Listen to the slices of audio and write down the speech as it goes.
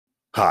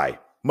Hi,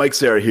 Mike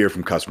Serra here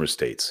from Customer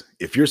States.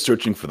 If you're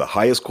searching for the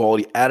highest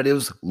quality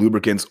additives,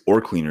 lubricants,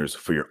 or cleaners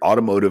for your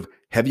automotive,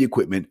 heavy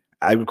equipment,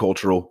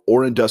 agricultural,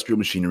 or industrial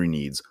machinery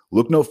needs,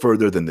 look no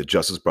further than the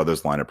Justice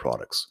Brothers line of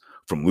products.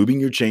 From lubing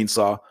your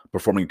chainsaw,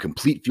 performing a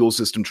complete fuel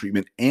system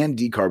treatment and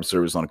decarb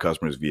service on a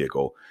customer's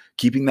vehicle,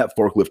 keeping that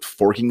forklift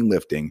forking and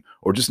lifting,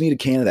 or just need a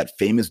can of that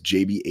famous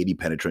JB80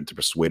 penetrant to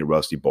persuade a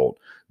rusty bolt,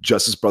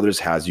 Justice Brothers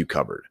has you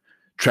covered.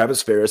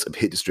 Travis Ferris of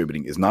Hit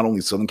Distributing is not only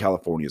Southern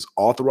California's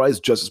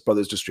authorized Justice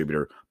Brothers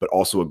distributor, but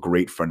also a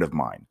great friend of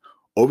mine.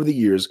 Over the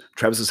years,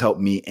 Travis has helped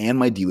me and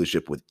my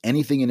dealership with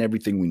anything and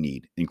everything we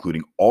need,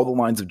 including all the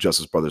lines of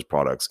Justice Brothers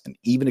products and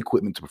even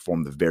equipment to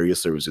perform the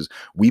various services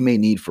we may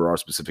need for our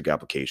specific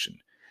application.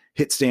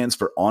 HIT stands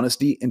for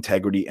honesty,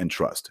 integrity, and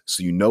trust,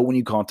 so you know when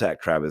you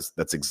contact Travis,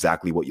 that's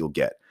exactly what you'll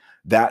get.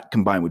 That,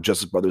 combined with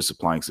Justice Brothers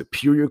supplying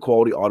superior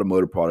quality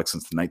automotive products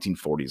since the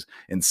 1940s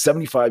and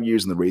 75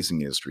 years in the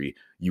racing industry,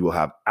 you will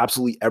have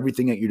absolutely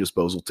everything at your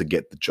disposal to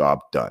get the job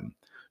done.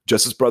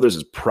 Justice Brothers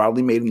is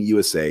proudly made in the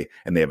USA,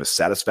 and they have a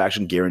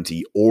satisfaction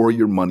guarantee or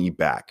your money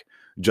back.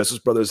 Justice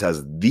Brothers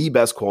has the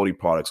best quality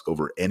products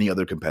over any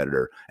other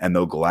competitor, and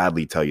they'll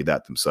gladly tell you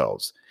that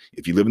themselves.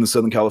 If you live in the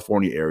Southern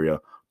California area,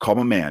 call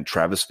my man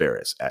Travis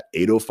Ferris at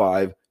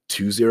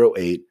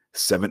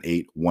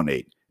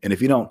 805-208-7818. And if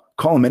you don't,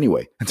 call him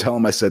anyway and tell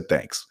him I said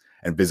thanks.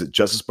 And visit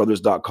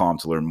justicebrothers.com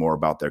to learn more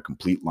about their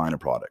complete line of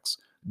products.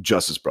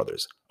 Justice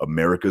Brothers,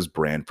 America's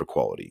brand for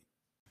quality.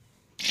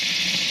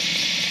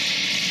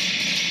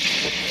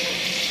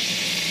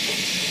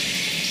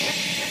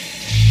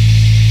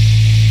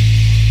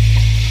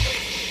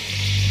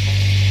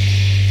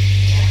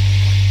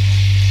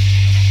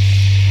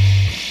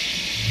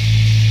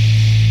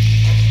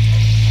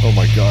 Oh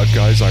my God,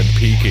 guys, I'm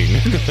peaking.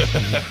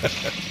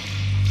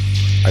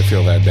 I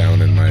feel that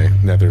down in my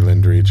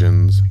Netherland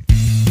regions.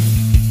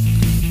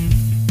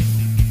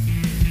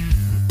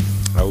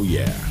 Oh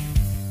yeah.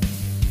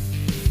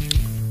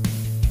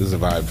 This is a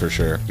vibe for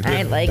sure.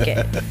 I like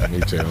it.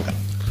 Me too.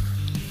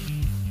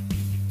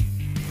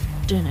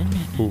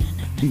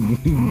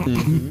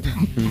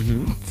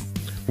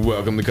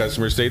 Welcome to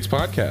Customer States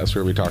Podcast,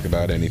 where we talk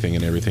about anything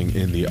and everything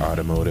in the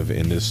automotive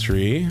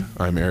industry.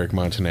 I'm Eric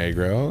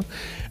Montenegro,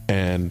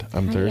 and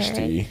I'm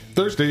thirsty.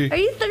 Thirsty. Are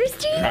you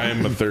thirsty?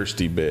 I'm a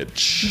thirsty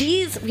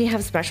bitch. We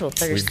have special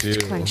thirst We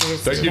do.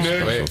 quenchers. Thank you,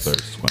 today. Nick.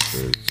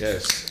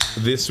 Yes.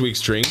 This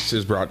week's drinks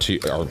are brought to you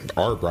by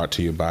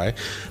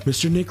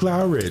Mr. Nick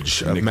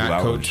Lowridge of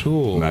Matco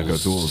Tools.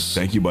 Matco Tools.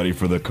 Thank you, buddy,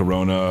 for the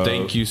Corona.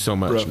 Thank you so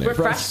much, Nick.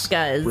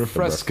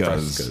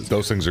 Refrescas.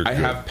 Those things are good. I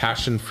have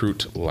passion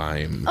fruit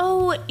lime.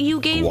 Oh, you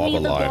gave me the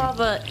lime.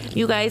 guava.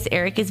 You guys,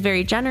 Eric is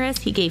very generous.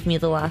 He gave me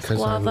the last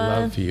Because I guava.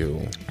 love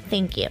you.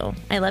 Thank you.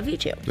 I love you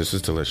too. This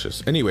is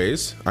delicious.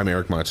 Anyways, I'm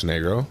Eric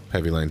Montenegro,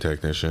 heavy line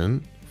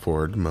technician,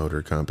 Ford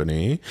Motor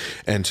Company.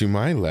 And to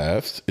my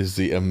left is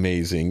the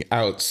amazing,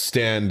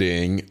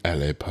 outstanding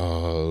Ale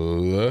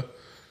Paul.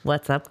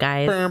 What's up,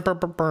 guys? Hello.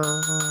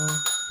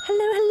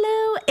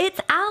 It's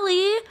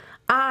Allie.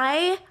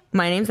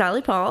 My name's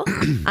Allie Paul.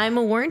 I'm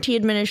a warranty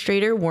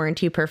administrator,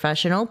 warranty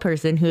professional,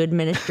 person who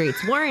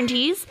administrates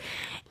warranties.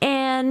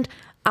 And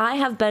I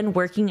have been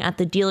working at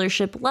the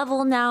dealership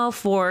level now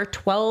for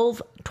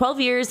 12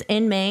 years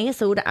in May.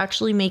 So it would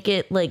actually make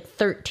it like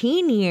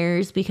 13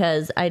 years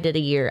because I did a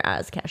year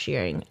as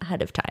cashiering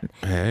ahead of time.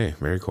 Hey,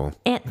 very cool.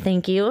 And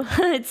thank you.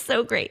 It's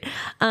so great.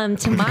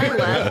 To my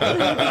left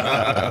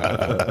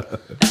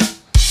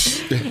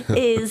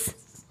is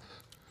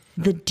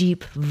the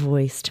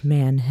deep-voiced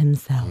man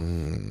himself,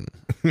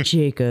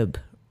 Jacob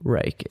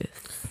Reiches.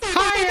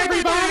 Hi,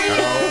 everybody.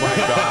 Oh, my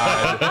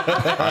God.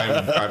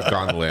 I've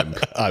gone limp.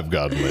 I've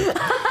got limp.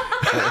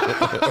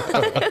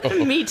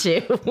 Me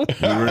too. We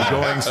were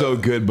going so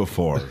good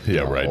before.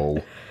 Yeah, right.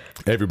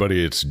 Hey,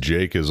 everybody, it's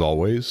Jake as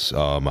always.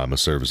 I'm a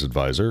service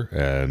advisor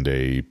and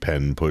a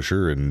pen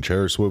pusher and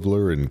chair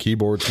swiveler and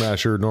keyboard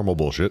smasher, normal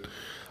bullshit.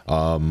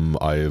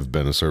 I have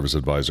been a service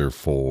advisor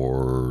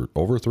for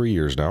over 3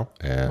 years now.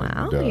 And,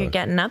 Wow, you're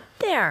getting up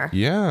there.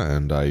 yeah,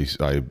 and I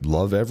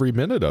love every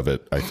minute of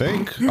it, I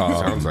think.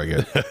 Sounds like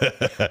it.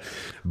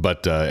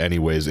 But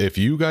anyways, if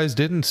you guys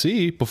didn't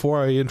see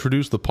before I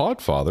introduced the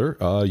Podfather,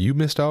 you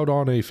missed out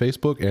on a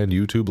Facebook and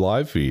YouTube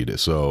live feed.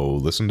 So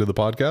listen to the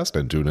podcast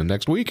and tune in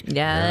next week.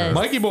 Yes.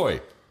 Mikey boy,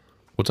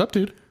 what's up,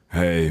 dude?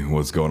 Hey,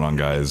 what's going on,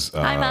 guys?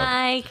 Hi,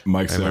 Mike.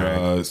 Mike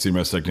Serra, senior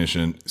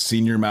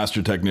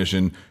master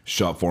technician,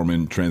 shop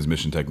foreman,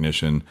 transmission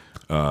technician.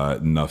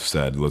 Enough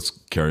said. Let's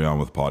carry on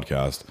with the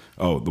podcast.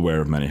 Oh, the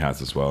wearer of many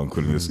hats as well,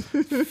 including this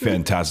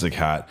fantastic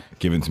hat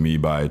given to me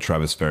by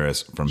Travis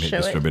Ferris from Hit Show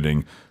it.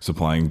 Distributing,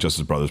 supplying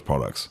Justice Brothers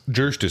products.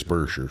 Justice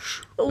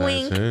Burgers.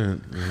 Wink.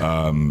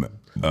 Speaking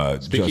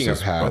Justice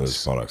of hats.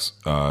 Brothers products.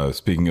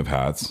 Speaking of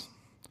hats,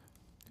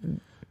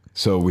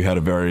 so we had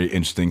a very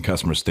interesting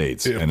customer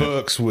states. It and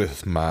fucks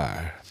with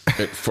my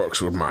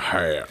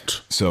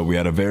hat. So we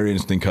had a very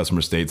interesting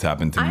customer states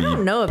happen to me. I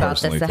don't know about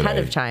this personally ahead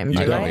today. of time. You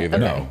Do don't I? either.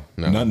 Okay.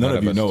 No, none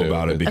of you us know do.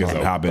 about it because It's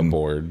it happened.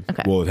 aboard.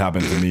 Okay. Well, it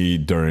happened to me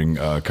during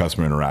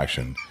customer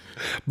interaction.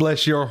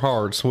 Bless your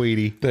heart,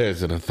 sweetie. There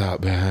isn't a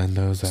thought behind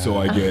those eyes. So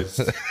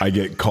I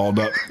get called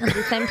up.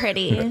 I'm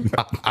pretty.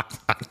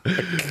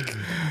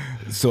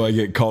 So I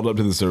get called up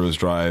to the service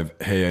drive.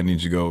 Hey, I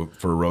need you to go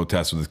for a road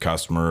test with this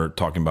customer,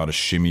 talking about a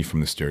shimmy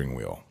from the steering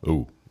wheel.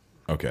 Ooh.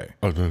 Okay.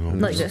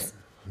 Like this.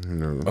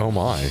 Oh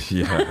my.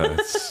 Yeah.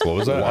 What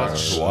was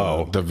that?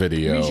 Wow. The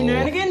video.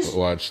 Shenanigans?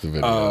 Watch the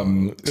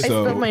video. I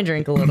spilled my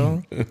drink a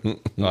little.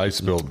 I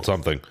spilled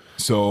something.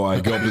 So I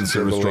go up to the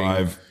service dribbling.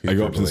 drive. He's I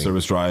go up to the dribbling.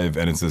 service drive,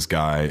 and it's this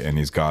guy, and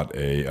he's got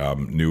a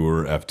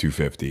newer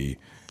F-250,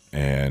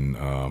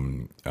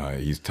 and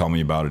he's telling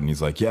me about it, and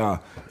he's like, "Yeah,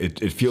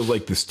 it feels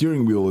like the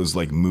steering wheel is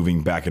like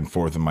moving back and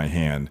forth in my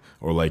hand,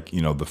 or like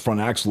the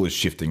front axle is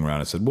shifting around."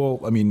 I said, "Well,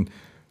 I mean,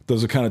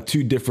 those are kind of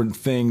two different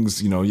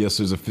things. Yes,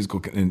 there's a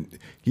physical." And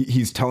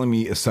he's telling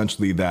me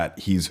essentially that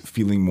he's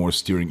feeling more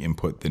steering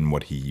input than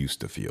what he used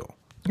to feel.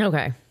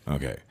 Okay.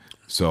 Okay.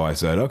 So I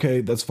said, okay,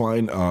 that's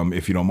fine.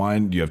 If you don't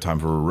mind, do you have time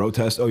for a road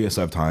test? Oh, yes,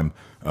 I have time.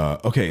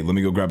 Okay, let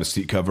me go grab a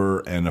seat cover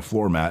and a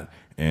floor mat,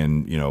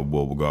 and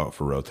we'll go out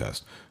for a road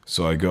test.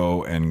 So I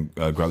go and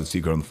grab the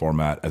seat cover and the floor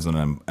mat, as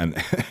I'm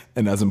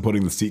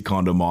putting the seat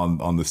condom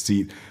on the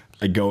seat.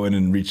 I go in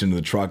and reach into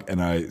the truck, and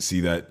I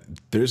see that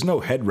there's no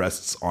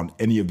headrests on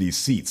any of these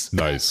seats.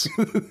 Nice.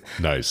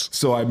 Nice.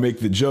 So I make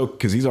the joke,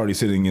 because he's already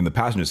sitting in the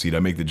passenger seat. I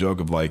make the joke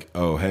of like,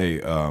 oh, hey,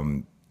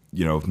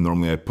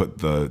 normally I put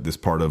this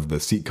part of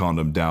the seat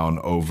condom down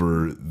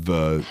over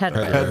the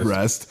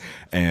headrest,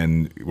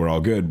 and we're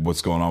all good.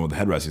 What's going on with the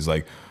headrest? He's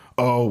like,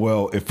 oh,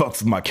 well, it fucks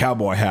with my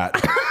cowboy hat.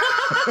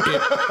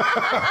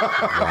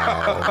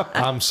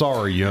 I'm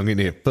sorry, youngin'.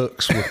 It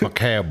fucks with my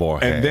cowboy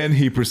hat. And then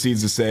he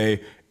proceeds to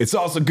say, it's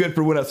also good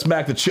for when I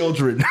smack the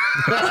children.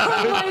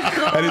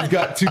 And it's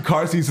got two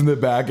car seats in the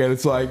back, and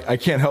it's like, I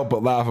can't help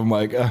but laugh. I'm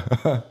like,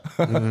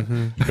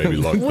 Baby,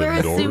 lock We're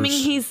them doors. assuming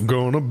he's-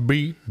 gonna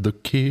beat the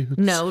kids.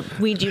 No,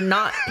 we do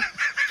not.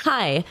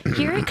 Hi,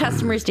 here at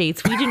Customer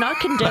States, we do not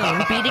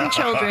condone beating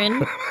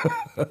children.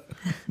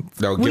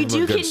 No, We give him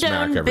do a good smack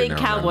condone every big now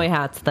and then. cowboy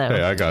hats, though.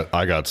 Hey,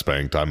 I got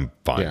spanked. I'm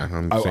fine. Yeah,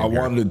 I'm I same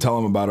here. wanted to tell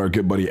him about our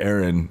good buddy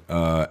Aaron,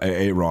 Aaron.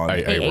 Hey, Ron.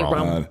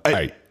 Ron.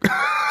 Hey.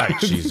 Hey,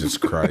 Jesus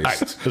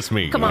Christ. that's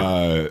me. Come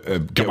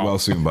on. Get well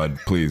soon, bud.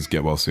 Please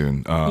get well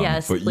soon.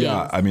 Yes, but please.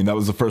 yeah, I mean, that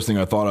was the first thing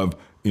I thought of.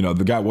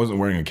 The guy wasn't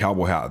wearing a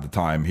cowboy hat at the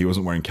time. He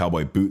wasn't wearing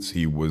cowboy boots.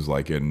 He was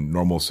like in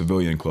normal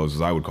civilian clothes,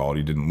 as I would call it.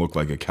 He didn't look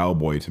like a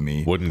cowboy to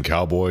me. Wouldn't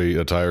cowboy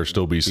attire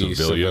still be The civilian?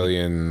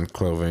 civilian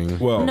clothing.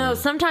 Well, No,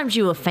 sometimes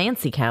you a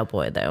fancy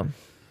cowboy, though.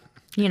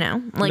 You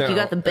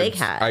got the big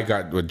hat. I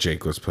got what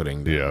Jake was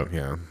putting down.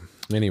 Yeah.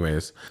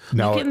 Anyways,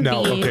 Now, You can be-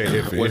 okay,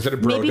 if was it a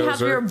bro Maybe have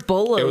dozer? your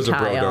bolo It was a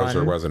tie bro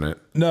dozer, on. wasn't it?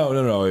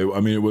 no.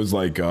 It was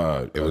like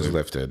It was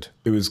lifted.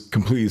 it was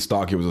completely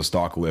stock. It was a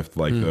stock lift,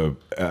 like the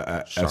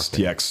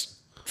STX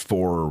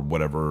 4 or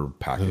whatever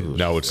package.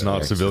 now it's not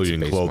It's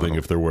civilian a base clothing model.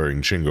 if they're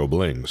wearing Chingo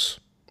blings.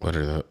 What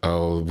are the?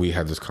 Oh, we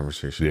had this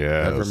conversation.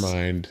 Yes. Never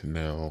mind.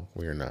 No,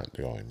 we're not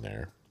going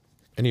there.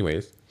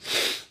 Anyways,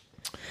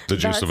 The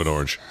juice of an That's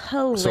orange.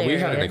 Hilarious. so we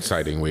had an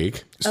exciting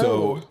week.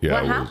 So Yeah,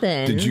 what we-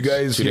 happened? did you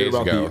guys 2 hear days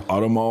about ago. the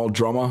Auto Mall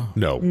drama?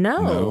 No.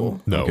 No.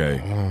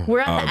 Okay. We're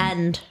at the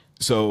end.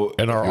 So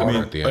And our, We're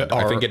at the end.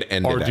 I think it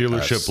ended our at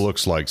dealership us.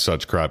 looks like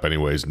such crap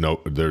anyways. No,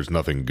 there's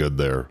nothing good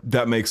there.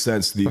 that makes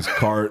sense. These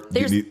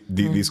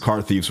these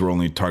car thieves were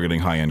only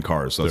targeting high end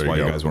cars. So that's There why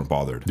you you go. guys weren't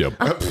bothered. Yep.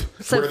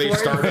 So Where they Ford-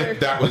 started,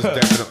 that was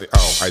definitely.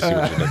 Oh, I see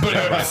what you did.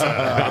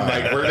 I'm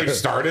like, where they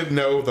started?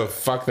 No, the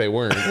fuck they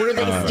weren't. Were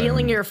they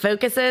stealing your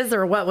focuses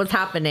or what was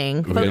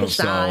happening? don't Focus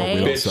sell- we eye.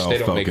 don't Bitch, sell they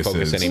don't make Focuses.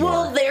 Focus anymore.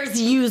 Well,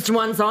 there's used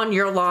ones on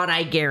your lot,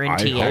 I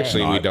guarantee I it.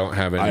 Actually, we don't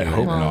have any. I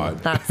hope Well,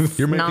 not. that's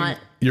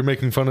You're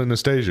making fun of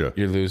Anastasia.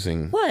 You're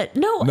losing. What?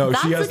 No, No,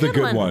 that's she has a the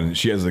good one.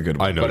 She has the good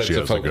one. I know But she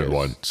it's has a a good Focus.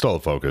 one. Still a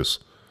Focus.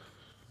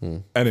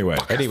 Anyway,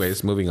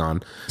 Anyways, moving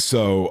on.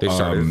 so They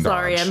started.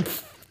 Sorry, I'm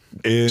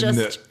in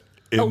just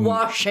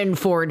awash in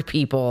Ford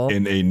people.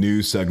 in a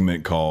new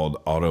segment called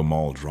Auto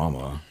Mall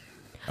Drama,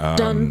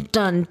 Dun,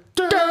 dun,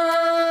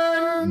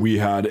 dun. we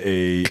had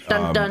a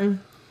Dun, dun.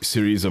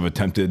 series of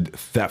attempted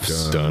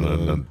thefts. Dun,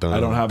 dun, dun, dun, I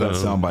don't have that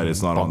soundbite.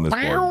 It's not on this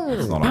board.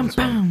 It's not on this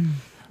one.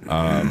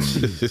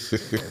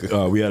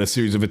 We had a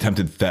series of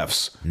attempted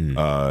thefts at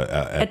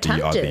the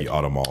Attempted?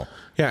 Auto Mall.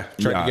 Yeah,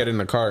 try Yeah. to get in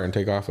the car and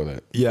take off with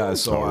it. Yeah,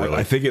 so Oh, really?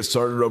 I think it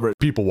started over.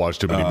 People watch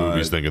too many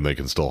movies thinking they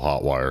can still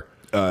hotwire.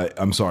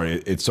 I'm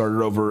sorry. It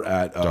started over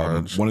at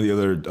one of the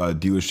other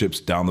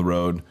dealerships down the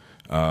road.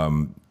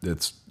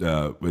 It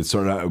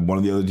started at one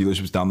of the other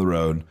dealerships down the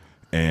road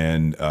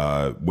and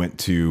went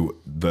to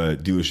the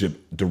dealership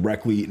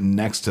directly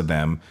next to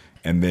them,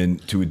 and then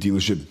to a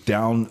dealership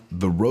down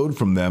the road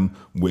from them,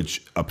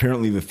 which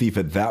apparently the thief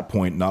at that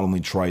point not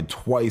only tried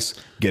twice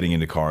getting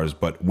into cars,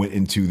 but went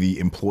into the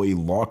employee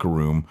locker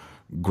room,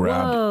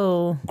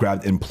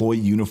 grabbed employee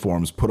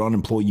uniforms, put on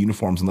employee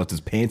uniforms and left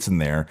his pants in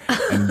there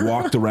and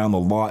walked around the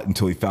lot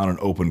until he found an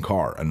open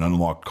car, an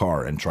unlocked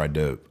car, and tried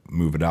to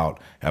move it out,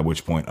 at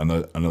which point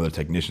another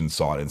technician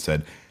saw it and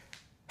said,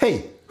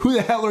 hey, who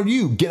the hell are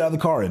you? Get out of the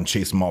car, and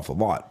chase him off the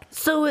lot.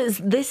 So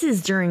this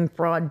is during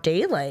broad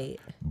daylight.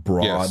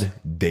 Broad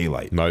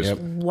daylight. Nice.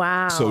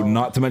 Wow. So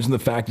not to mention the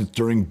fact it's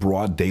during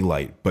broad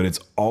daylight, but it's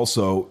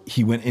also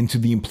he went into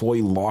the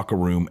employee locker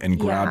room and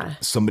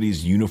grabbed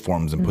somebody's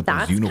uniforms and put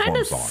those uniforms on.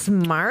 That's kind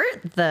of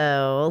smart,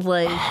 though.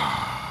 Like,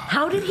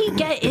 how did he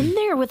get in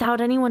there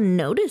without anyone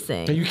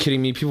noticing? Are you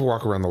kidding me? People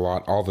walk around the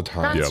lot all the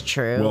time. That's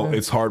true. Well,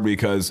 it's hard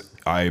because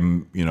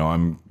I'm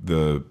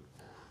the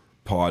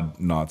pod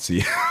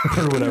Nazi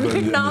or whatever,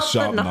 in the Not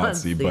shop the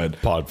Nazi,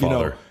 but Pod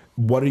father.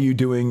 What are you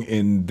doing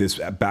in this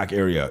back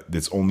area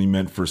that's only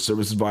meant for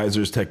service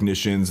advisors,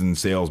 technicians, and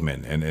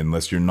salesmen? And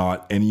unless you're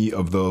not any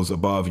of those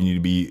above, you need to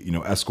be,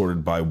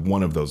 escorted by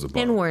one of those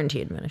above. And warranty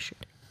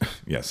administrator.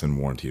 Yes, and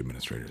warranty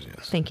administrators,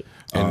 yes. Thank you.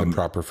 And the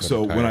proper foot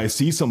So attire. when I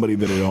see somebody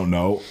that I don't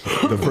know,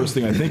 the first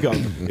thing I think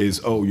of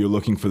is, oh, you're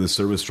looking for the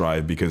service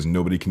drive because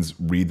nobody can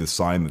read the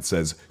sign that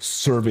says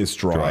service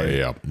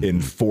drive in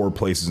 4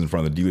 places in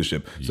front of the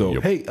dealership. So,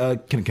 hey,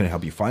 can I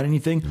help you find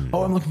anything?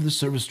 Oh, I'm looking for the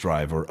service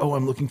drive, or oh,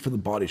 I'm looking for the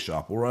body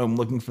shop, or I'm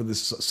looking for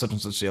this such and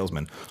such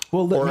salesman.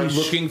 Well, or I'm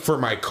looking for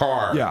my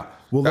car. Yeah.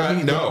 Well,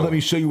 let me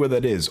show you where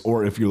that is.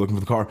 Or if you're looking for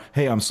the car,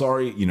 hey, I'm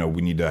sorry,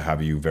 we need to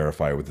have you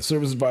verify with the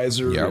service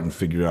advisor and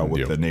figure out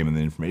what the name and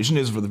the information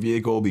is for the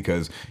vehicle,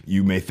 because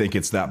you may think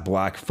it's that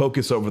black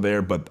Focus over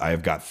there, but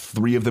I've got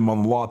 3 of them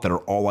on the lot that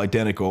are all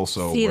identical.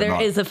 So See,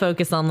 there is a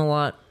Focus on the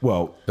lot.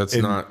 Well, That's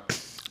not.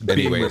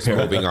 Anyways,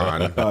 moving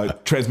on.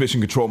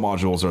 Transmission control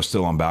modules are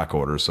still on back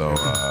order, so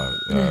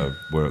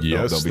they'll be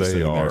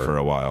sitting there for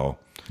a while.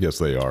 Yes,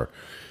 they are.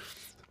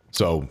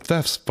 So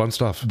that's fun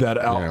stuff. That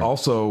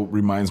also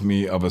reminds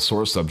me of a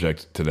sore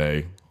subject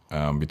today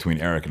between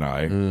Eric and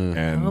I.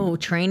 And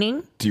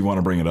Training? do you want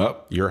to bring it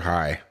up? You're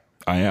high,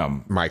 I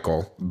am.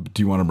 Michael.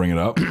 Do you want to bring it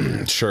up?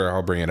 Sure,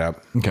 I'll bring it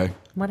up. Okay.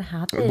 What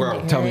happened?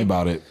 Well, Tell me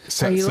about it.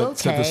 Set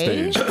the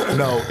stage.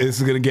 No, this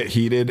is going to get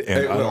heated,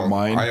 and I don't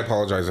mind. I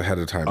apologize ahead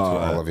of time to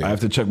all of you. I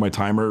have to check my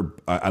timer.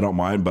 I don't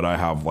mind, but I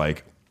have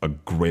like a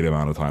great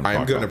amount of time.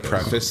 I'm going to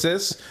preface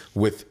this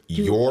with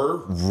you're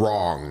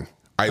wrong.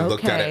 I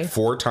looked at it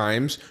 4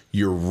 times.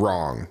 You're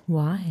wrong.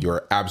 Why?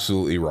 You're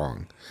absolutely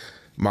wrong.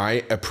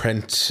 My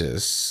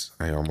apprentice,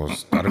 I don't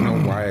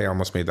know why I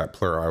almost made that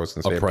plural. I was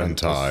going to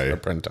say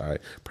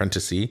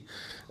apprenticee.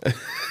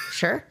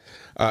 Sure.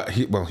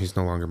 He's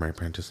no longer my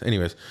apprentice.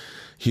 Anyways,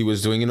 he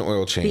was doing an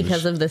oil change.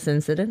 Because of this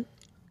incident?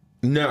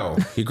 No,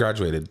 he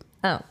graduated.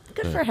 Oh,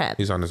 good for him.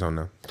 He's on his own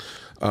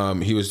now.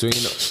 He was doing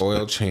an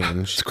oil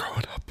change. It's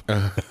growing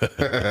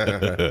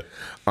up.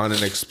 On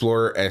an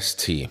Explorer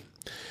ST.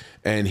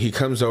 And he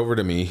comes over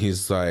to me.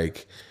 He's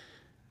like,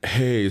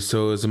 hey,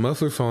 so is the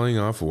muffler falling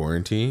off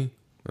warranty?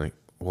 I'm like,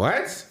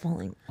 what?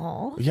 Falling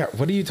off? Yeah,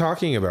 what are you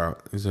talking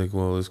about? He's like,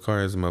 well, his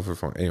car has a muffler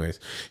falling. Anyways,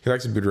 he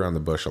likes to beat around the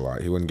bush a lot.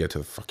 He wouldn't get to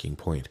the fucking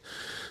point.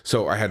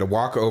 So I had to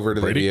walk over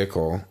to the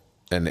vehicle,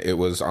 and it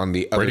was on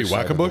the other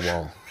side of the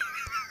wall.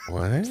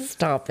 What?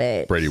 Stop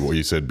it. Brady, what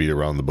you said, beat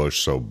around the bush,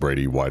 so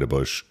Brady, white a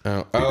bush.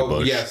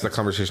 Oh, yes, the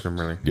conversation I'm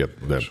running. Yep.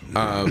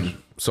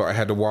 So I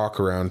had to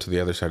walk around to the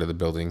other side of the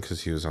building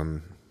because he was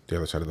on the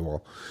other side of the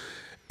wall.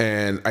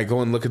 And I go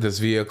and look at this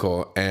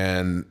vehicle,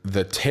 and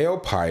the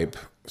tailpipe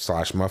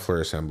 / muffler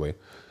assembly,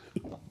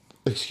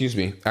 excuse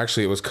me,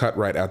 actually it was cut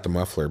right at the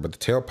muffler, but the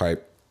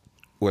tailpipe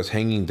was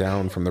hanging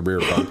down from the rear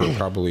bumper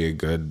probably a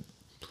good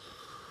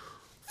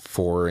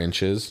 4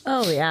 inches.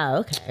 Oh, yeah,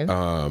 okay.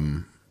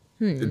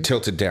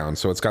 Tilted down.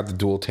 So it's got the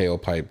dual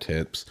tailpipe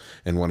tips,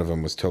 and one of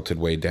them was tilted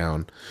way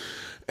down.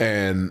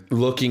 And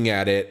looking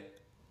at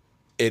it,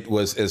 it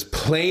was as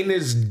plain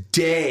as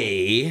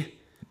day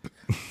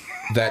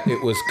that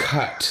it was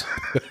cut.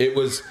 It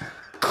was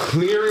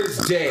clear as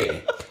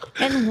day.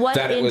 And what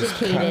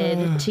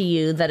indicated to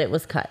you that it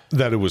was cut?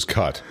 That it was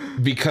cut.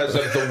 Because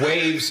of the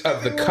waves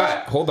of the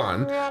cut. Hold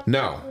on.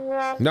 No,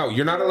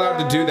 you're not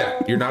allowed to do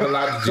that. You're not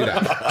allowed to do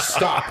that.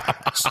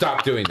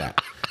 Stop doing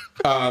that.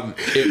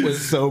 It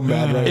was so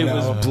bad right now. It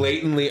was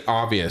blatantly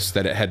obvious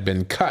that it had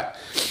been cut,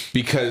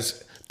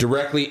 because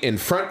directly in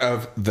front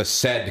of the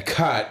said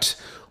cut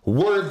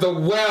were the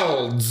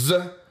welds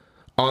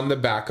on the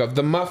back of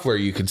the muffler.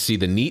 You could see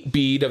the neat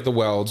bead of the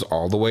welds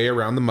all the way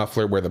around the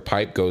muffler where the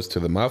pipe goes to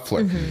the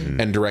muffler.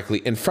 Mm-hmm. And directly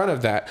in front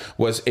of that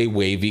was a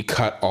wavy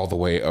cut all the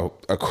way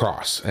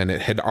across. And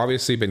it had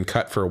obviously been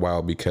cut for a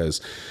while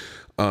because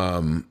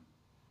the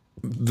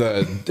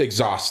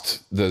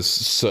exhaust, the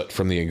soot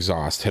from the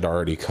exhaust had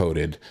already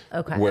coated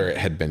where it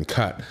had been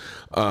cut.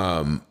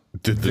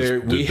 Did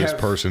this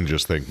person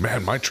just think,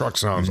 man, my truck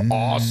sounds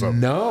awesome?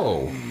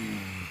 No.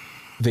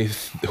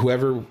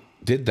 Whoever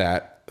did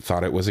that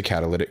thought it was a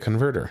catalytic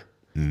converter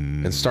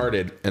and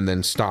started and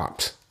then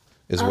stopped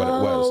is what it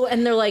was. Oh,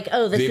 and they're like,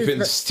 oh, this They've is been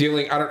the...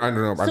 stealing. I don't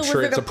know. I'm So sure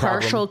was it's it a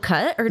problem. partial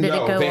cut, or did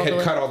No, it go they all had the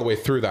way? cut all the way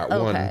through that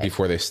one Okay.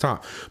 before they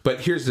stopped.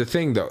 But here's the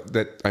thing, though,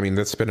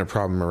 that's been a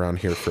problem around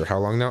here for how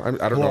long now?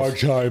 I don't know. Long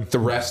time. The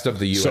rest of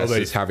the U.S.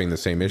 is having the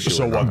same issue.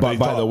 So or not. what?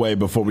 By the way,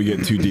 before we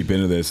get too deep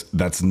into this,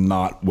 that's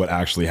not what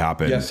actually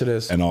happened. Yes, it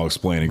is. And I'll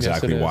explain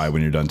exactly it why is.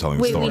 when you're done telling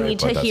the Wait, story. we need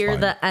but to that's hear fine.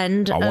 the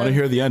end. I want to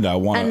hear the end. I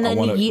want And to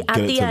then get you, it at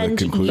to the the end,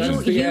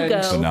 conclusion. you end.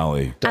 go.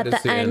 Finale. That At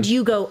is the end,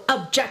 you go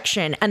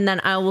objection, and then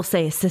I will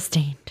say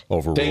sustained.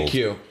 Overruled. Thank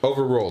you.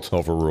 Overruled.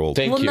 Overruled.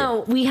 Thank Well, you.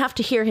 no, we have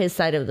to hear his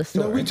side of the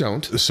story. No, we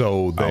don't.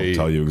 So they I'll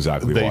tell you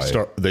exactly they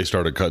why. They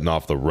started cutting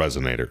off the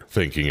resonator,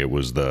 thinking it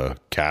was the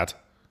cat.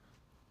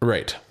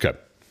 Right. Okay.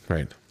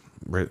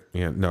 Right.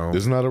 Yeah. No.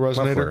 Isn't that a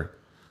resonator?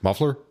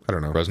 Muffler? I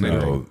don't know.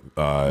 Resonator.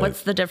 No,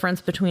 What's the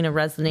difference between a the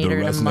resonator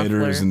and a resonator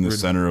muffler? is in the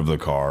center of the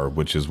car,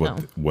 which is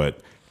what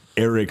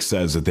Eric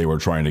says that they were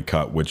trying to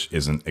cut, which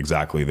isn't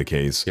exactly the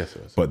case. Yes,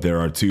 it is. But there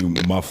are two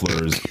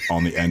mufflers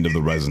on the end of the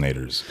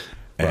resonators.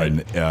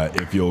 And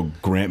if you'll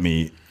grant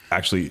me,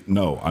 actually,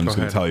 no, I'm just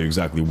going to tell you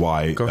exactly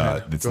why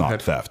it's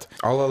not theft.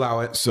 I'll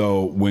allow it.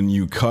 So when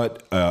you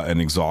cut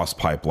an exhaust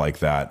pipe like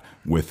that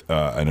with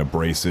an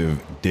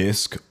abrasive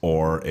disc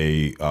or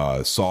a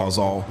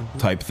sawzall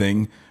type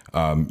thing,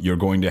 you're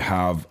going to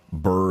have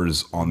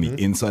burrs on the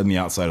inside and the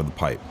outside of the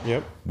pipe,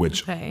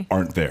 which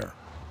aren't there.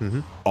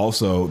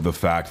 Also, the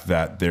fact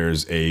that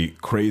there's a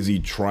crazy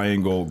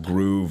triangle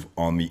groove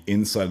on the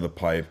inside of the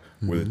pipe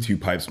where the two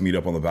pipes meet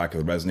up on the back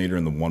of the resonator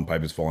and the one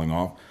pipe is falling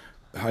off.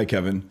 Hi,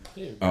 Kevin.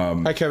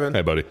 Hi, Kevin.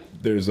 Hey, buddy.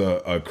 There's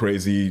a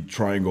crazy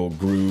triangle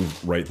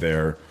groove right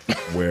there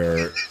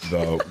where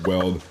the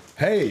weld.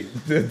 Hey,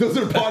 those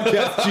are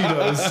podcast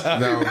Cheetos.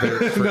 No,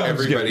 they're for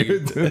everybody.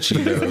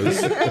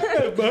 Cheetos.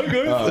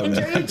 Are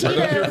those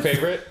your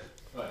favorite?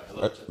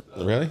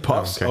 Really?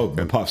 Puffs. Oh, Oh,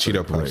 the puffs. Cheeto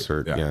are puffs.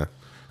 great. Yeah.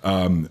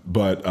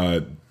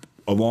 But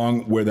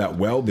along where that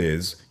weld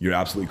is, you're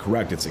absolutely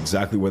correct. It's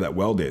exactly where that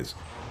weld is.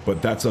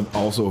 But that's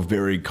also a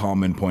very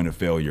common point of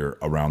failure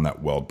around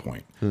that weld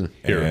point.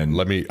 Here, And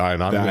let me. I'm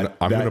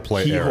going to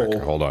play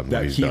Eric. Hold on.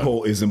 That he's done.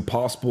 keyhole is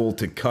impossible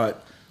to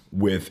cut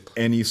with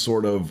any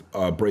sort of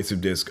abrasive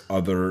disc,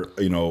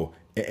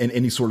 and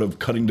any sort of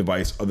cutting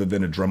device other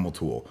than a Dremel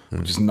tool,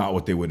 which is not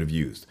what they would have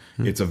used.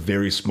 It's a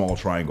very small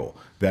triangle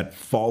that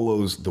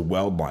follows the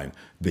weld line.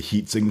 The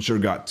heat signature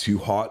got too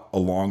hot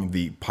along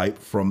the pipe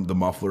from the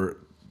muffler,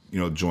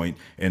 joint,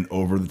 and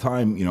over the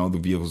time, the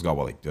vehicle's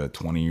got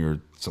 20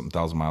 or something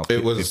thousand miles.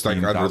 It was like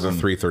under the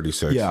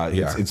 336. Yeah,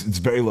 it's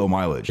very low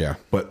mileage. Yeah.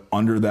 But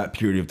under that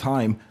period of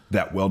time,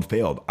 that weld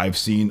failed. I've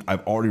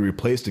already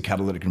replaced a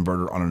catalytic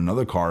converter on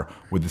another car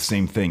with the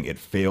same thing. It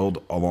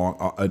failed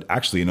along,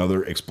 actually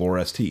another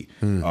Explorer ST.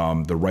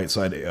 The right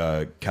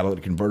side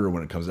catalytic converter,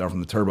 when it comes down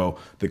from the turbo,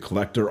 the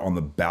collector on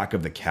the back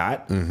of the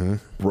cat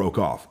broke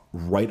off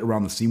right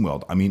around the seam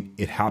weld. I mean,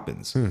 it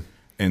happens.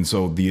 And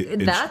so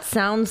that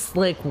sounds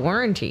like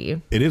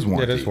warranty. it is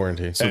warranty. It is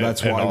warranty. So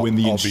that's why when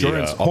the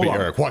insurance, I'll be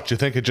Eric. What, you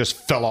think it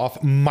just fell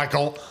off,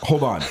 Michael?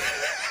 hold on.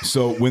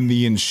 So when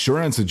the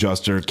insurance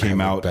adjuster came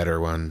out, better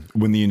one.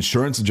 When the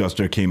insurance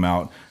adjuster came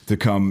out to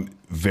come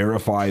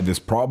verify this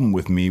problem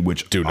with me,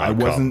 which I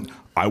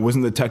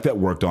wasn't the tech that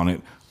worked on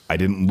it. I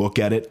didn't look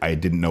at it. I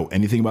didn't know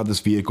anything about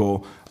this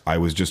vehicle. I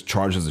was just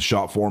charged as a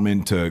shop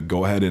foreman to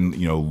go ahead and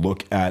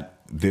look at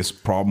this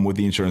problem with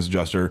the insurance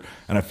adjuster.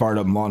 And I fired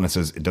up Law and it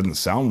says it doesn't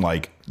sound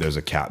like there's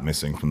a cat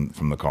missing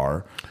from the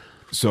car.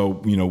 So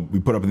we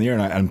put up in the air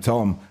and I'm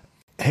telling him,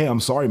 hey,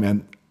 I'm sorry,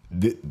 man.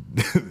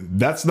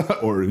 That's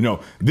not,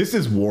 this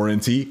is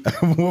warranty.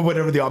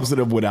 Whatever the opposite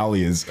of what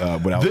Ali is.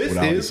 What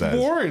Ali says.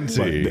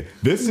 Warranty. But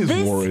this is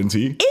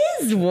warranty.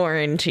 Is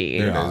warranty.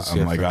 Yeah,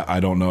 I'm like, I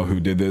don't know who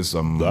did this.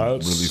 I'm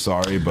really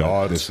sorry,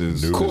 but this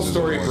is news. Cool this is a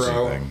story, warranty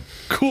bro. thing.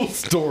 Cool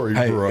story,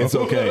 Hey, bro. it's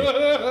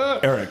okay.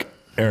 Eric,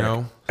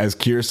 No. as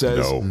Kier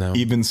says, No.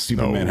 even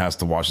Superman has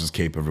to wash his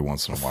cape every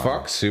once in a while.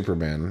 Fuck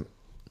Superman.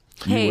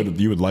 Hey.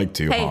 You would like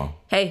to, huh?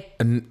 Hey.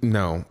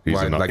 No. He's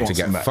Well, I'd an- like to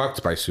get Awesome.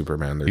 fucked by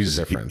Superman. There's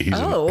a difference. He's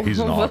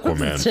an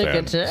Aquaman Took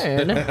a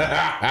fan.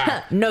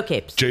 turn. No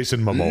capes.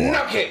 Jason Momoa.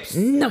 No capes.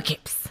 No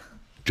capes.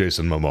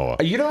 Jason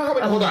Momoa. You know how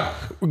many? Hold on.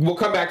 We'll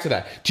come back to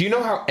that. Do you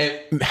know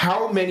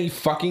how many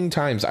fucking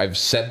times I've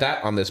said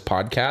that on this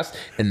podcast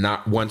and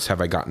not once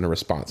have I gotten a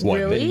response? What?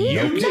 Really?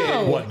 You No.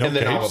 did? What? No and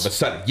then all capes? of a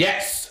sudden,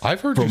 yes.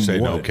 I've heard you say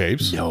no what?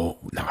 capes. No,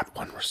 not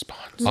one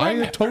response.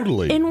 I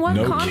totally. In what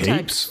No context?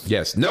 capes?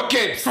 Yes, no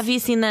capes. Have you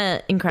seen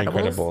the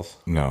Incredibles? Incredibles.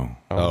 No.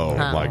 Oh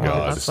my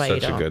God. that's why you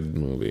Such a don't. good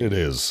movie. It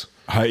is.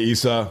 Hi,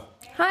 Issa.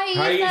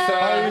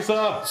 Hi,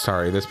 Isa.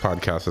 Sorry, this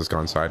podcast has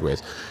gone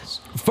sideways.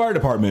 Fire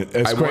department.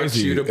 It's I crazy. want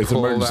you to It's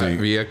pull emergency.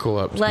 that vehicle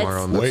up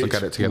tomorrow and let's Wait. look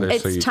at it together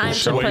It's so you time can to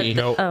show put me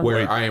the- where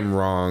wait. I am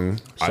wrong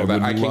so I that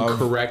would I can love-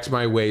 correct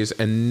my ways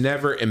and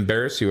never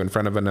embarrass you in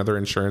front of another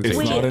insurance It's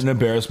agent. not an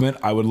embarrassment.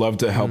 I would love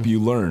to help you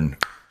learn.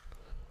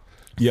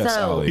 Yes,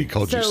 So- Ali. He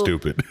called you So-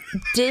 stupid.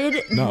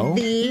 Did No.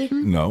 the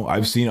No,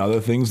 I've seen other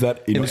things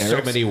that In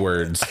so many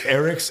words.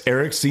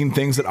 Eric's seen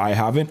things that I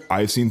haven't.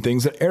 I've seen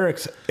things that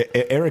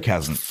Eric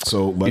hasn't.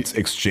 So let's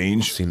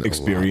exchange Seen a lot of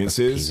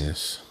experiences.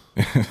 penis.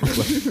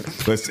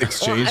 Let's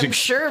exchange I'm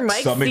sure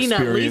Mike's some seen at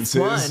least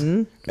experiences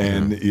one.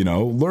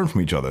 and, learn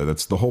from each other.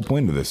 That's the whole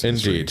point of this.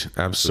 Indeed.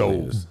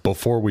 Absolutely. So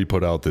before we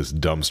put out this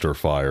dumpster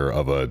fire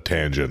of a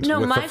tangent, No,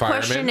 With the my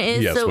question firemen?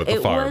 is, Yes, so with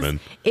the firemen.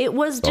 it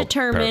was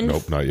determined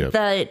nope, not yet.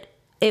 that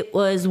it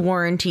was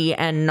warranty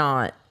and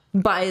not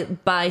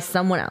by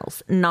someone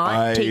else,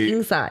 not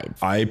taking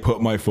sides. I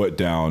put my foot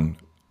down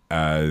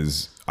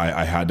as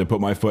I had to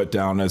put my foot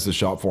down as the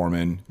shop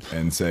foreman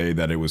and say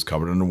that it was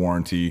covered under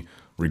warranty,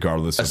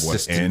 regardless of what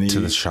Assistant to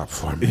the shop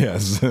foreman.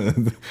 Yes,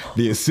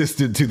 the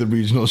assistant to the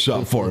regional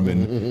shop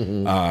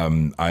foreman.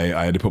 I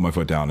had to put my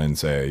foot down and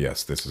say,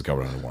 yes, this is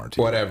covered under warranty.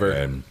 Whatever.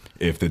 And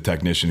if the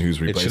technician who's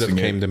should have replacing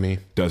came to me.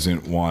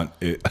 doesn't want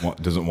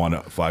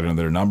to flag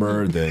under their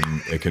number, then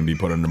it can be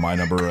put under my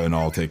number, and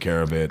I'll take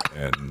care of it,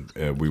 and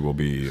we will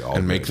be all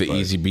And make good. the But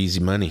easy beasy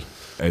money.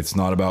 It's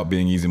not about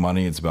being easy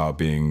money. It's about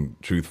being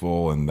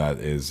truthful, and that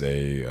is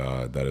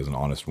an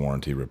honest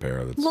warranty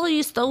repair. That's Well,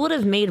 you still would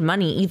have made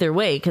money either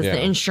way because Yeah.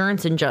 the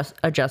insurance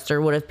adjuster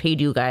would have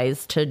paid you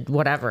guys to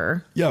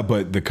whatever. yeah,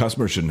 but the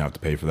customer shouldn't have to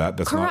pay for that.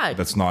 That's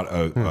Correct. not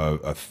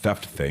a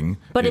theft thing.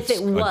 But if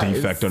it was- a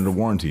defect under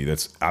warranty,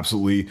 that's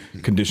absolutely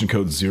condition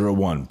code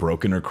 01,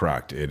 broken or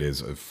cracked. It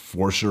is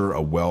for sure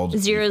a weld.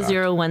 defect.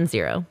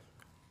 0010.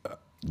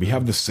 We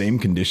have the same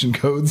condition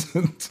codes.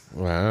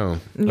 Wow.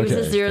 Yours Okay.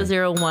 is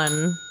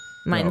 001.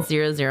 Mine's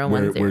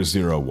 0010. We're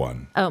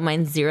 01. Oh,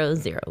 mine's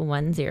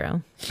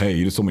 0010. Hey,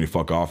 you just told me to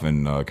fuck off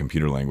in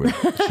computer language.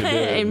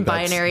 In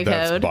binary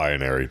that's code.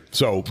 binary.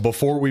 So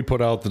before we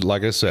put out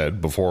like I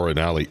said, before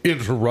Anali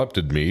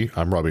interrupted me,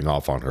 I'm rubbing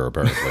off on her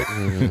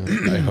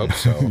apparently. I hope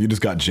so. You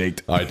just got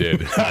jaked. I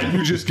did.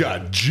 You just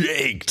got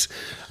jaked.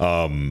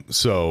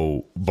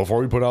 So before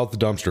we put out the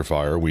dumpster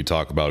fire, we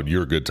talk about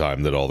your good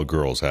time that all the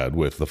girls had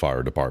with the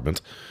fire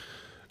department.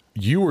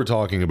 You were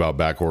talking about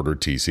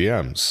back-ordered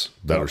TCMs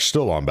that are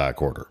still on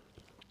back order.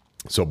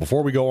 So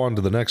before we go on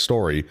to the next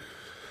story,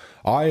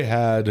 I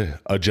had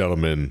a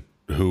gentleman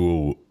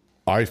who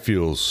I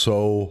feel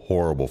so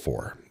horrible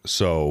for.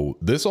 So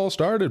this all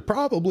started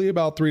probably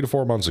about 3 to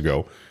 4 months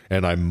ago,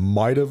 and I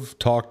might have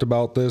talked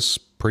about this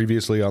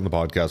previously on the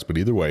podcast, but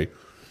either way,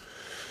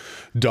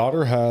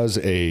 daughter has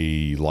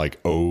a like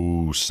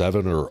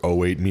 07 or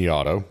 08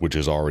 Miata, which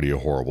is already a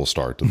horrible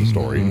start to the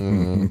story.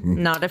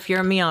 Not if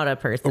you're a Miata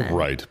person.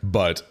 Right.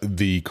 But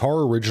the car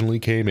originally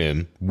came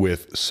in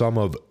with some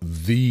of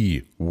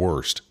the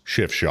worst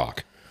shift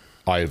shock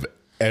I've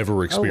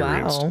ever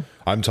experienced. wow.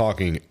 I'm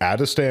talking at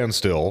a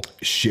standstill,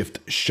 Shift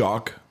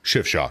shock.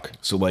 shift shock.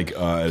 So like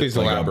Please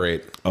like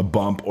elaborate. a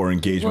bump or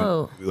engagement,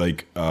 Whoa.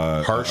 like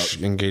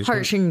Harsh engagement.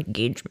 Harsh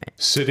engagement.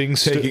 Sitting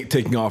still.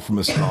 taking off from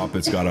a stop.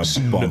 It's got a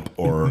bump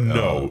or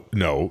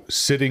No,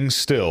 sitting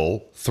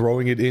still,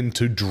 throwing it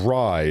into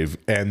drive,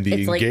 and the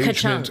It's like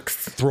engagement ka-chunks.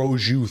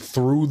 throws you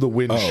through the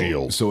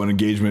windshield. so an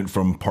engagement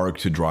from park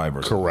to drive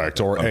or something.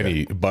 Correct, or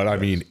any, but I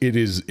mean, it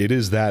is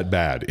that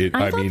bad.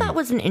 I thought that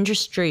was an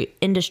industry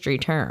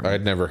term.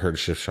 I'd never heard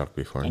shift shock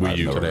before.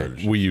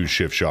 We use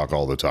shift shock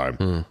all the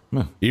time.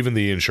 Even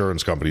the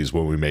insurance companies,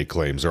 when we make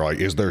claims, they're like,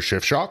 "Is there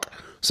shift shock?"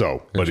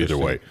 So, but either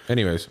way,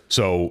 Anyways,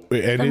 so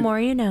and The more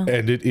you know.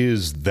 and it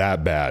is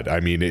that bad. I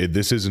mean,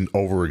 this isn't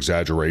over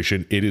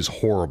exaggeration. It is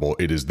horrible.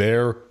 It is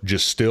there,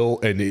 just still,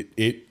 and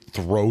it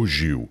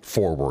throws you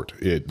forward.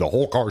 The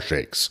whole car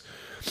shakes,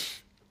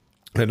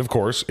 and of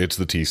course, it's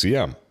the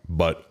TCM.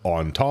 But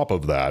on top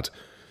of that,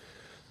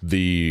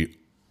 the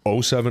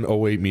 07,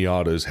 08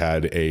 Miatas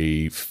had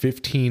a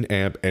 15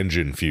 amp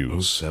engine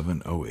fuse.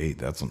 708.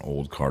 That's an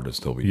old car to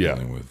still be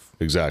dealing with.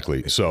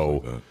 Exactly.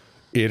 So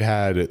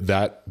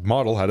that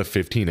model had a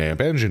 15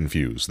 amp engine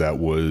fuse that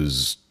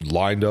was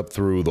lined up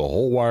through the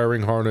whole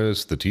wiring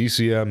harness, the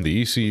TCM,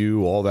 the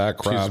ECU, all that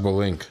crap. fusible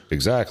link.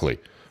 Exactly.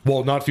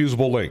 Well, not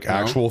fusible link,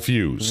 actual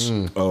fuse.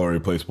 Oh, a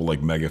replaceable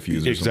like mega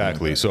fuse. Or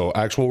Exactly. Something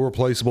So actual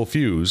replaceable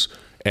fuse.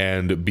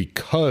 And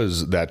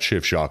because that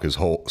shift shock is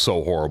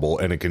so horrible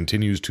and it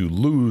continues to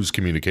lose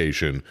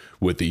communication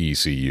with the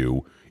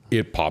ECU,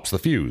 it pops the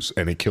fuse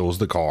and it kills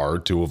the car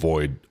to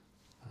avoid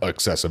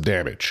excessive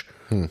damage.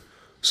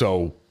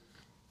 So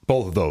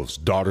both of those,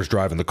 daughter's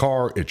driving the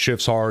car, it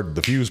shifts hard,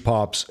 the fuse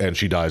pops, and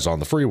she dies on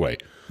the freeway.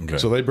 Okay.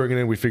 So they bring it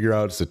in, we figure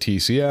out it's a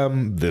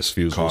TCM, this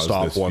fuse will Cause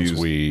stop this once fuse,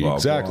 we... blah, blah,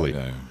 exactly.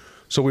 yeah.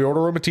 So we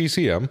order them a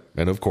TCM,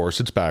 and of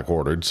course it's back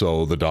ordered,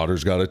 so the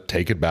daughter's got to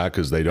take it back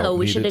because they don't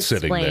we need should it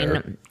sitting there.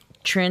 explain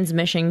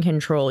transmission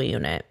control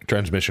unit.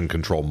 Transmission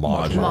control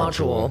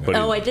module. But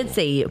I did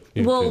say you.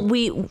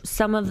 Well,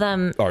 some of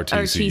them Are are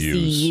TCUs.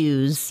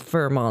 TCUs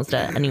for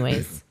Mazda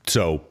anyways.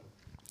 So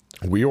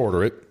we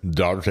order it.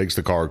 Daughter takes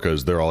the car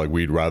because they're all like,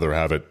 we'd rather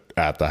have it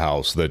at the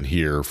house than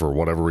here for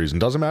whatever reason.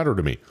 Doesn't matter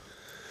to me.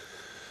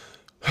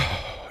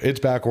 It's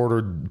back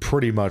ordered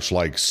pretty much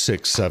like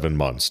 6-7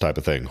 months type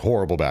of thing.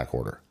 Horrible back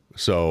order.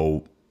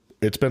 So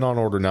it's been on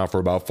order now for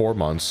about 4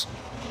 months.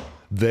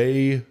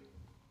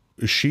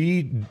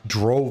 She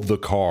drove the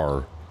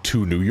car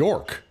to New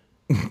York,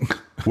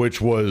 which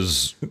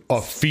was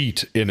a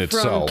feat in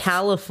itself.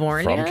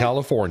 California? From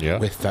California.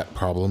 With that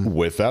problem.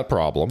 With that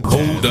problem.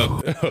 Hold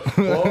up.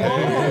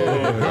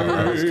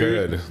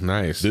 good.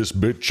 Nice. This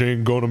bitch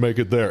ain't gonna make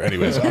it there.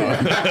 Anyways.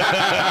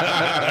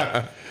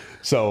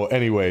 So,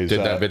 anyways.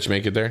 Did that bitch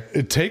make it there?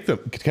 Take them.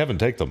 Kevin,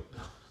 take them.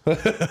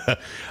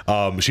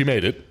 She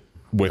made it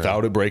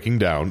without it breaking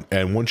down.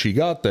 And when she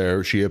got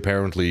there, she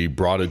apparently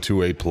brought it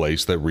to a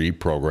place that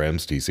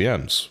reprograms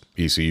TCMs,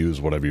 ECUs,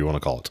 whatever you want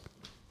to call it.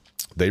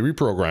 They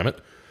reprogram it,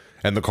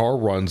 and the car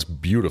runs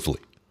beautifully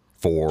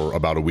for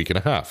about a week and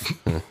a half.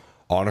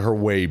 On her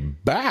way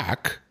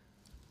back,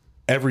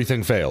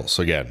 everything fails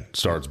again.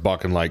 Starts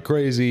bucking like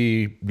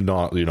crazy.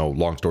 Not,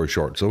 long story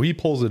short. So he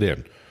pulls it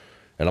in.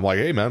 And I'm like,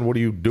 hey, man, what are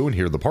you doing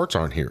here? The parts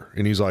aren't here.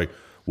 And he's like,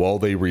 well,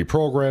 they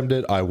reprogrammed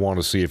it. I want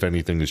to see if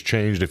anything has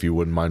changed. If you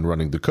wouldn't mind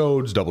running the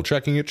codes, double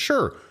checking it.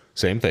 Sure.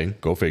 Same thing.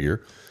 Go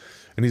figure.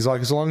 And he's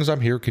like, as long as I'm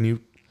here, can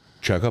you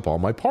check up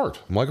on my part?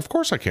 I'm like, of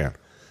course I can.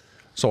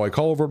 So I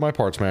call over to my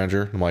parts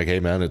manager. I'm like, hey,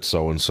 man, it's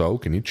so-and-so.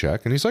 Can you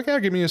check? And he's like, yeah,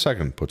 give me a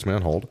second. Puts me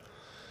on hold.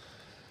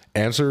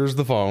 Answers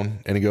the phone,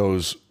 and he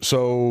goes,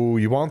 so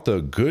you want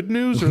the good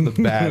news or the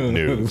bad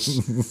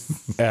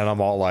news? And I'm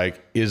all like,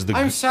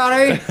 I'm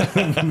sorry.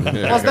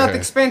 Was that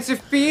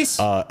expensive piece?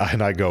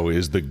 And I go,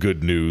 is the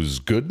good news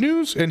good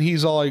news? And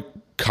he's all like,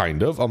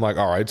 kind of. I'm like,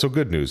 all right, so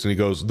good news. And he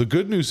goes, the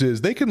good news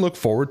is they can look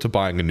forward to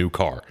buying a new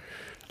car.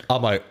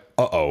 I'm like,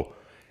 uh-oh.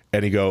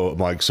 And I'm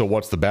like, so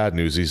what's the bad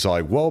news? He's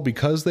like, well,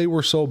 because they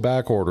were so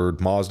back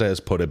ordered, Mazda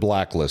has put a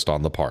blacklist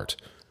on the part.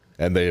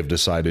 And they have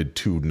decided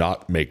to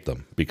not make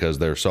them because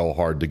they're so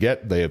hard to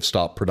get. They have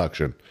stopped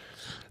production.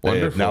 They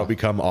have now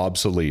become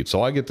obsolete.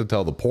 So I get to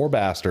tell the poor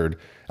bastard,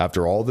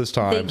 after all this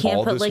time, They can't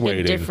all put this like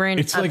waiting. a different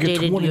It's like a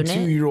updated unit.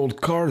 22-year-old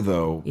car,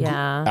 though.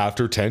 Yeah.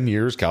 After 10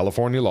 years,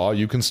 California law,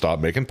 you can stop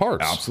making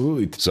parts.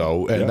 Absolutely.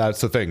 So, and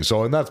that's the thing.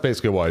 So, and that's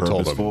basically what I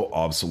told him. Purposeful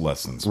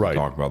obsolescence. Right. We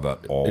talk about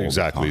that all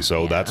Exactly. the time.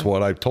 So that's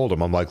what I told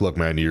him. I'm like, look,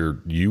 man,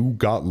 you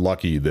got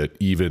lucky that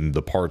even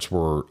the parts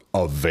were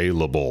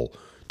available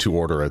to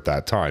order at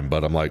that time.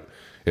 But I'm like,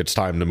 it's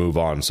time to move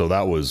on. So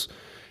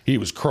he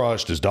was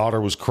crushed. His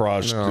daughter was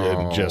crushed.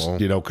 And just,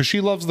 because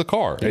she loves the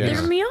car. And They're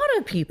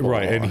Miata people.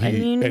 right.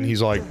 And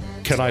he's like,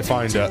 can I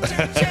find a...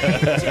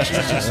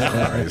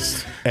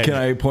 Can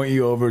I point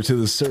you over to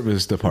the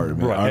service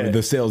department? Right. Or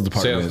the sales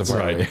department. Sales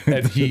department. Sorry.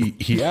 And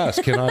he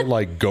asked, can I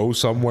like go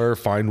somewhere,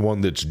 find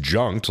one that's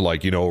junked,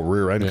 like, a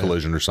rear end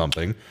collision or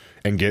something,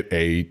 and get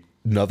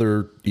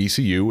another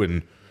ECU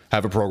and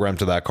have a program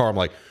to that car? I'm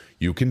like,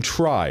 you can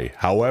try.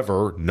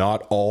 However,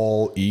 not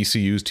all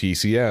ECUs,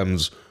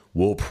 TCMs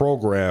will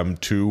program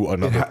to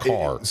another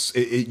car.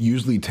 It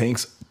usually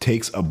takes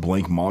a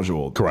blank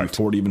module. Correct.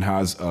 Ford even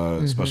has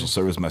a special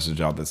service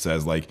message out that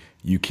says like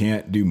you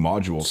can't do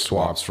module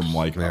swaps from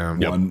like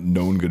one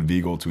known good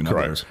vehicle to another.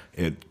 Correct.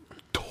 It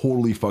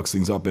totally fucks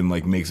things up and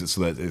like makes it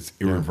so that it's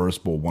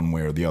irreversible one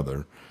way or the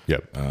other.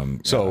 Yep.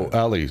 So,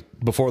 Ali,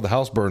 before the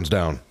house burns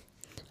down.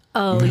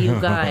 Oh, you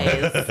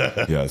guys.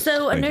 Yes.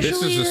 So This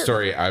is initially, the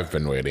story I've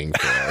been waiting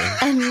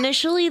for.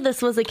 initially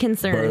this was a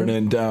concern.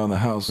 burning down the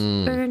house.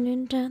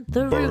 Burning down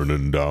the roof.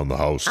 Burning down the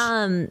house.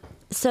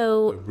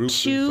 So roof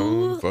is two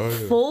on fire.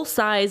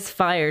 full-size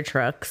fire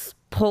trucks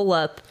pull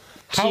up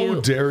to... How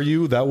dare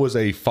you? That was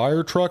a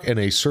fire truck and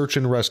a search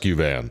and rescue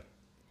van.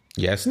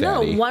 Yes,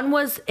 No, Daddy. one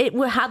was,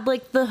 had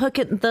like the hook,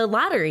 the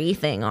laddery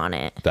thing on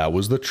it. That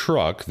was the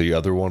truck. The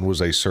other one was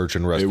a search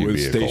and It rescue was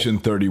vehicle. Station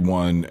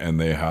 31, and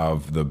they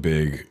have the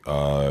big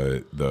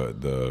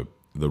the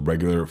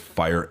regular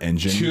fire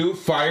engine. 2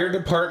 fire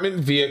department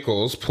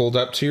vehicles pulled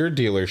up to your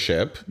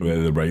dealership.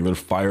 The regular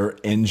fire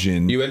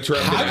engine. You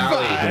interrupted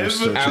Ali.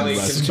 Search and Ali,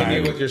 rescue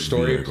continue with your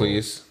story, vehicle.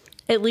 please.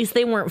 At least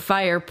they weren't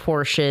fire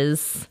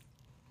Porsches.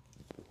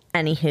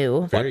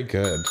 Anywho. Very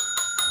good.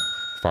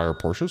 Fire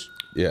Porsches?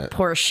 Yeah.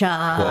 Porsche.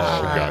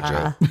 Oh,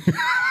 gotcha.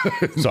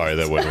 Sorry,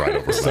 that went right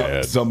over my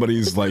head.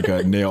 Somebody's like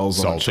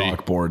nails on a Salty.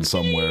 chalkboard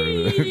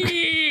somewhere.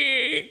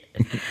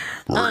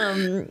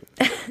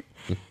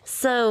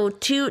 So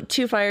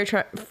two fire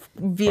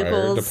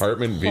vehicles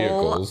department pull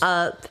vehicles.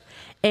 up,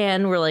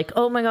 and we're like,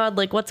 oh my god,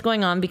 like what's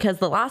going on? Because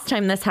the last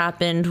time this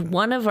happened,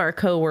 one of our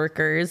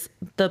coworkers,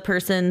 the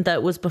person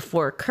that was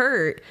before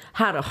Kurt,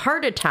 had a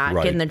heart attack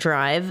Right. in the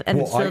drive,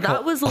 and Well,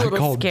 that was a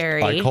little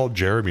scary. I called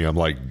Jeremy. I'm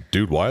like,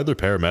 dude, why are there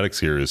paramedics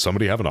here? Is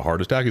somebody having a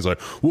heart attack? He's like,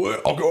 well,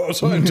 I'll go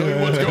outside and tell you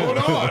what's going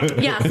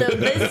on. Yeah,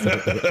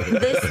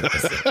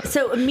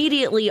 so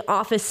immediately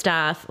office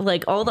staff,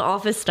 like all the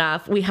office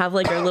staff, we have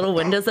like our little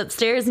windows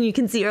upstairs and you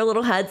can see our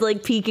little heads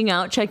like peeking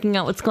out, checking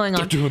out what's going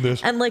on. They're doing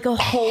this. And like a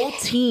whole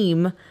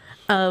team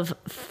of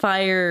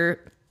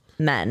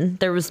firemen.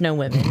 There was no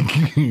women.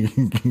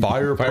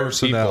 Fire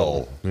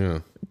personnel. Yeah.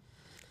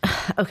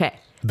 Okay.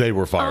 They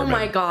were Oh firemen.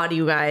 my god,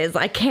 you guys,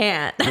 I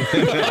can't.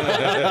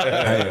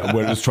 Hey,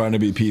 we're just trying to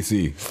be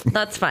PC.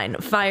 That's fine.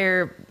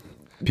 Fire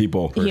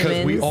People.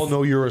 Because we humans. all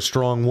know you're a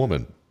strong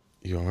woman.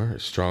 You are a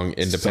strong,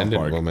 independent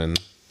Park. woman.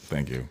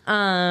 Thank you.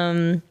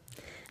 And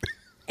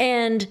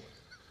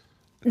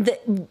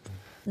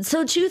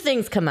so 2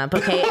 things come up,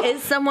 okay?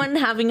 Is someone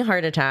having a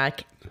heart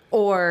attack,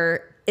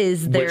 or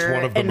is there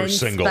one of them an are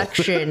single?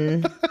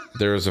 inspection?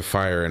 There was a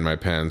fire in my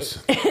pants.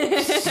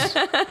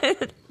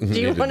 Do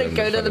you want to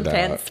go to the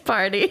pants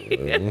party?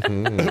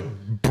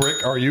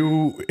 Brick, are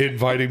you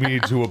inviting me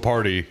to a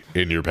party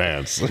in your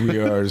pants? We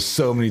are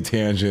so many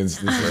tangents.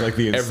 This is like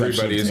the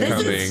Everybody's inception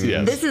of coming. tangents.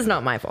 Yes. This is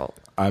not my fault.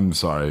 I'm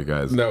sorry,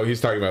 guys. No, he's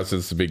talking about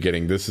since the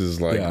beginning. This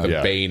is like Yeah. the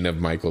Yeah. bane of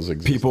Michael's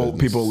existence.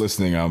 People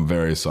listening, I'm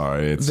very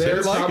sorry. It's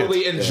They're like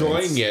probably it.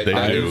 enjoying it. They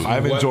as do.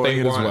 I'm what enjoying they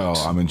it as well.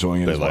 want. I'm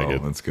enjoying it They as like well.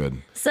 it. That's good.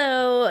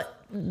 So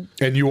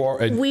And you are.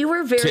 And, we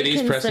were very Titties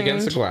concerned. pressed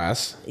against the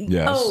glass.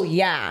 Yes. Oh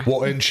yeah.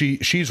 well, and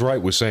she's right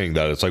with saying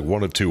that it's like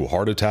one of two: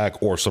 heart attack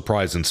or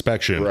surprise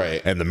inspection.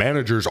 Right. And the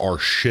managers are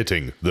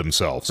shitting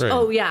themselves. Right.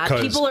 Oh yeah.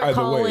 'Cause People are Either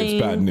calling. way,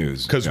 it's bad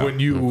news. Because Yeah.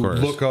 when you course.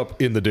 look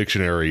up in the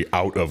dictionary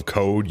out of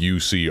code, you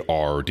see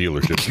our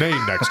dealership's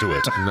name next to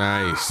it.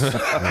 Nice.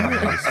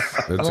 Nice.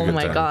 That's a Oh good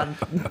my time.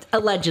 god.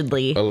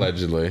 Allegedly.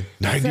 Allegedly.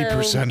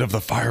 90% of the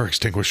fire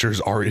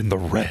extinguishers are in the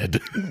red,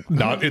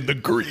 not in the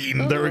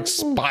green. They're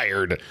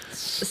expired.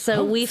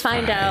 So we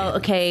find out.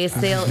 Okay,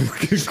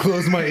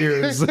 Close my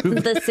ears.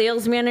 the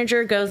sales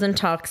manager goes and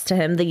talks to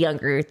him,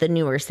 the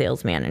newer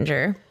sales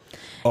manager.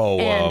 Oh,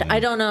 And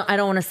I don't know. I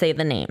don't want to say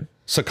the name.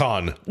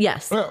 Sakan.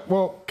 Yes.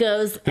 well,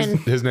 Goes and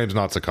His name's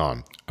not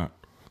Sakan.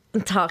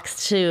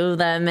 talks to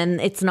them,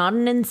 and it's not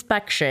an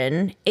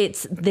inspection.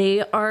 It's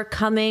they are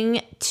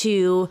coming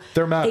to.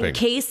 They're mapping. in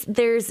case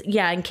there's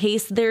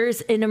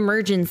an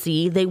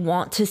emergency. They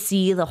want to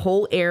see the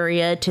whole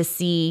area to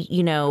see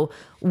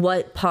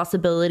what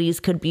possibilities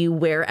could be,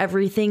 where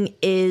everything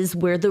is,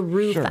 where the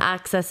roof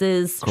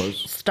accesses,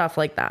 stuff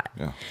like that.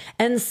 Yeah.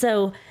 And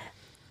so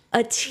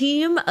a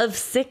team of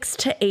 6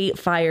 to 8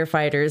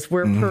 firefighters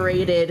were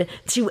paraded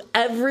to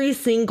every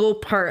single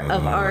part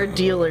of our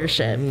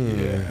dealership.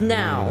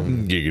 Now,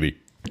 Giggity.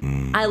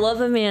 I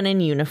love a man in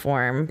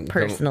uniform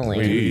personally,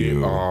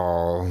 We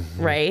all.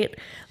 right?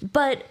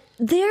 But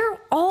they're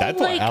all That's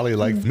why like Allie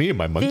liked me and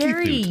my monkey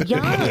very suit.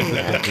 young.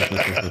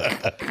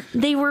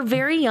 They were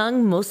very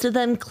young, most of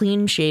them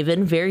clean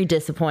shaven, very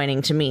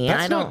disappointing to me.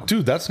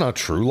 That's not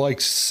true. Like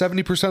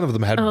 70% of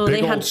them had Oh, big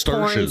they old had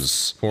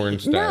starshes. Porn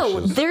stashes. No,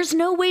 there's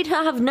no way to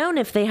have known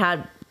if they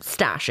had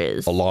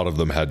stashes. A lot of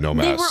them had no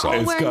They masks. were all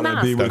it's wearing gotta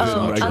masks. be within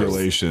Oh,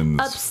 regulations.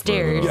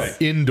 upstairs. for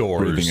the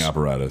Indoors. breathing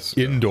apparatus.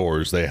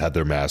 Indoors, they had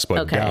their masks, but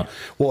Okay. down.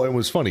 Well, it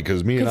was funny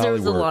because me and Because there Allie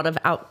was a were lot of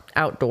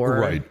outdoor.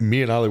 right.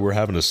 Me and Allie were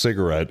having a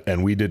cigarette,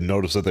 and we didn't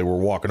notice that they were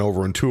walking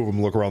over, and two of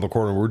them look around the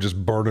corner. And we're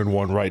just burning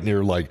one right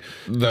near like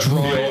The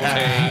fuel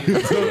tank.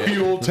 the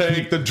fuel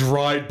tank, the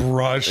dried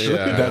brush.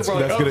 Yeah. That's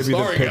We're like, going to be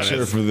sorry, the picture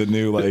guys. for the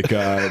new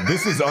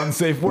this is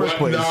unsafe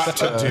workplace. not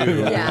to do.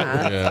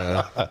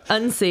 Yeah.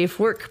 Unsafe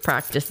work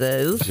practices.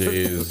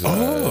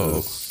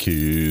 Jesus.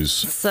 Keys.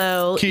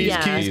 So Keys,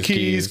 yeah.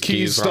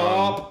 keys,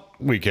 stop.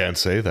 We can't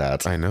say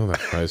that. I know that.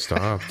 I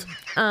stopped.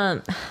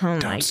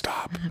 Don't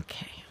stop.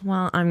 Okay.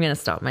 Well, I'm gonna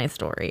stop my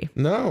story.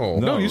 No.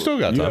 No, you still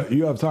got time.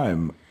 You have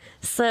time.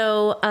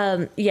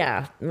 So,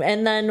 yeah.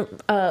 And then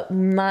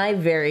my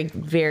very,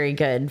 very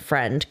good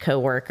friend,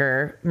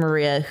 coworker,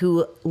 Maria,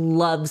 who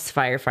loves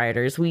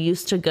firefighters. We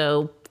used to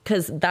go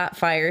because that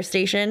fire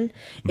station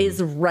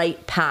is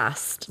right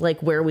past like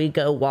where we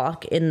go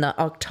walk in the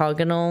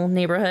octagonal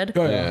neighborhood.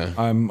 Oh, yeah.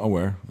 I'm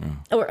aware.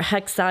 Yeah. Or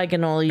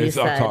hexagonal, you It's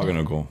said.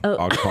 octagonal.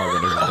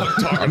 Octagonal.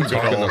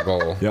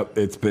 Octagonal. Yep,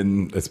 it's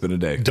been a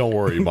day. Don't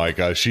worry,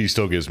 Micah. She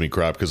still gives me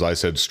crap because I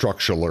said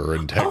structural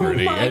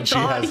integrity, Oh my and she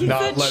God, has he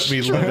not said let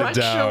me live it down.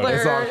 structural.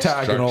 It's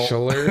octagonal.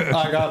 Structural.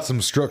 I got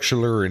some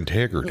structural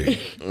integrity.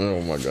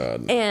 Oh my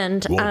god.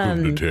 And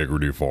Welcome to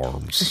Integrity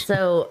Farms.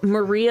 so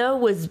Maria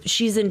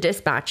she's in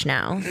dispatch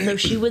now. So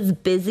she was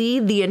busy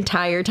the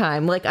entire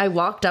time. Like I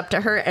walked up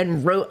to her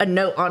and wrote a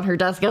note on her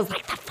desk. I was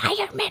like, the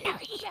firemen are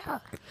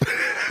here.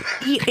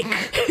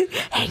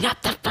 Hang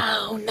up the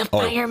phone. The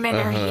firemen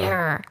are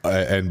here.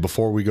 And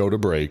before we go to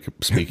break,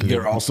 speaking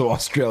They're of... also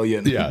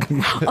Australian. Yeah.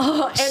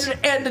 Oh,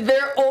 and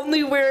they're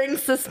only wearing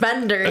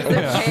suspenders and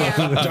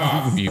pants.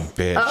 Stop, you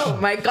bitch. Oh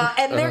my god.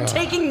 And they're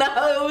taking the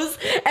hose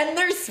and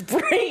they're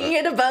spraying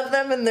it above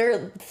them and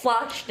they're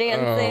flash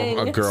dancing.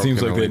 A girl Seems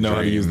can like they only know how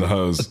to dream. use the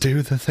hose.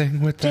 Do the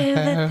thing with the Do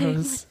the thing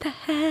house.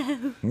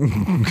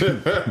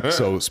 with the hose.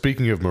 So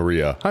speaking of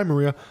Maria, hi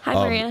Maria. Hi,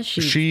 Maria.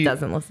 She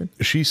doesn't listen.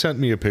 She sent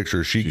me a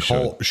picture. She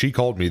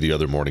called me the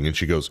other morning and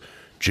she goes,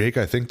 Jake,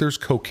 I think there's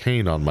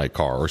cocaine on my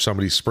car, or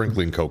somebody's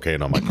sprinkling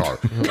cocaine on my car.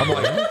 I'm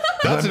like,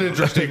 that's an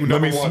interesting. Let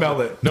me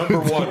smell it. Number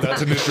one,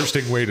 that's an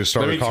interesting way to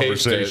start Let a me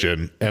taste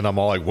conversation. And I'm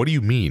all like, what do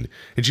you mean?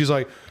 And she's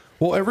like,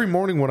 well, every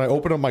morning when I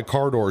open up my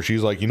car door,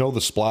 she's like,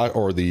 the splash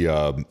or the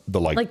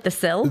Like the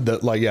sill?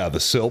 the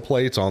sill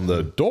plates on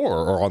the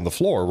door or on the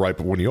floor right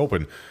when you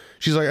open.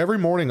 She's like, every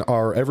morning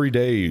or every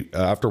day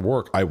after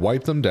work, I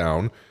wipe them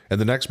down,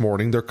 and the next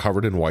morning they're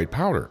covered in white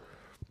powder.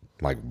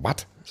 I'm like,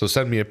 what? So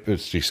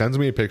she sends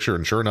me a picture,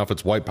 and sure enough,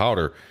 it's white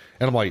powder.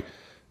 And I'm like,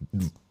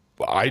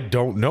 I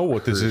don't know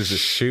what this is.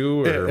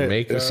 Shoe or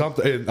makeup?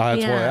 Something.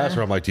 That's why I asked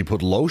her. I'm like, do you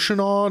put lotion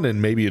on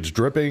and maybe it's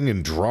dripping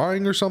and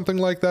drying or something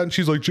like that? And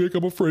she's like, Jake,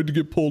 I'm afraid to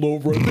get pulled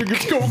over. I think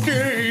it's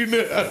cocaine.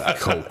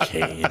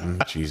 Cocaine.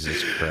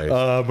 Jesus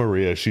Christ.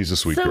 Maria, she's a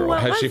sweet So girl.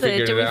 what Has was she it?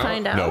 figured Did it we out?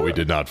 find out? No, we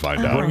did not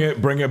find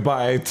out. Bring it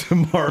by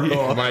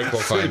tomorrow. Mike will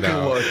find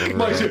out.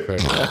 real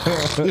quick.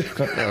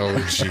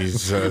 Oh,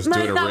 Jesus. Mike,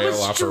 Doing a that rail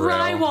was off a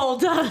rail. drywall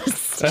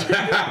dust.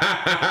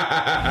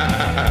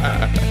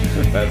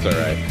 That's all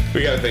right.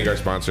 We got to thank our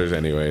sponsors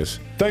anyways.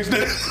 Thanks,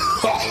 Nick.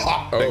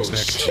 Oh,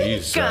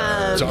 Jesus.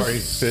 Sorry,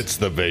 it's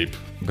the vape.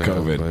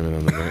 COVID.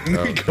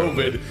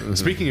 COVID.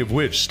 Speaking of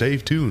which, stay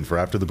tuned for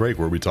after the break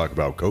where we talk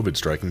about COVID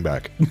striking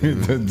back.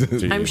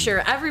 I'm sure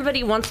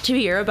everybody wants to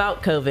hear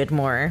about COVID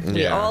more.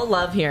 We Yeah. all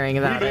love hearing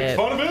about it.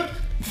 Fun of it?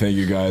 Thank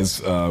you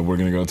guys. We're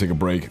going to go take a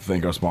break.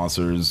 Thank our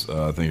sponsors.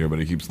 Thank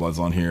everybody who keeps lights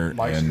on here.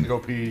 Mike's and gonna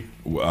go pee.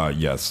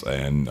 yes,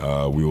 and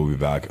we will be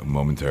back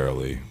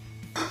momentarily.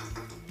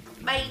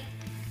 Bye.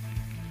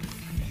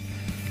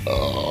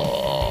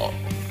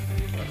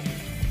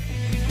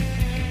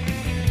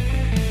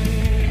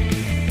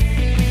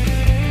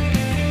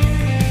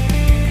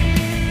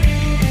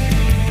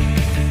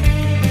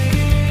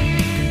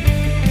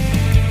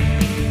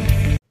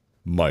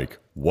 Mike,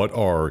 what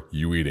are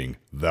you eating?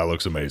 That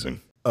looks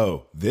amazing.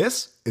 Oh,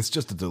 this? It's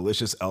just a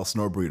delicious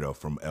Elsinore burrito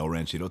from El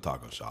Ranchito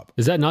Taco Shop.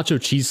 Is that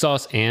nacho cheese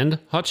sauce and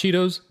hot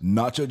Cheetos?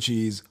 Nacho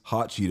cheese,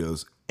 hot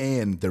Cheetos,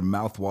 and their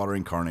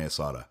mouth-watering carne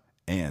asada.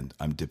 And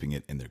I'm dipping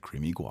it in their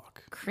creamy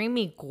guac.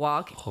 Creamy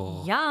guac.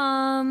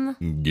 Yum.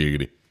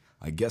 Giggity.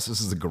 I guess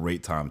this is a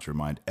great time to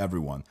remind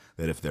everyone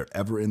that if they're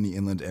ever in the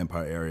Inland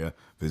Empire area,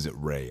 visit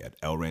Ray at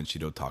El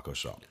Ranchito Taco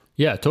Shop.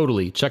 Yeah,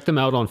 totally. Check them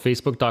out on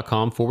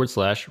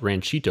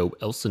Facebook.com/Ranchito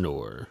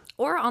Elsinore.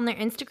 Or on their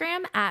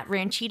Instagram at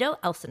Ranchito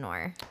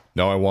Elsinore.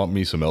 Now I want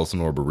me some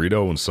Elsinore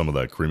burrito and some of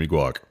that creamy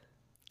guac.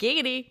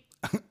 Giggity.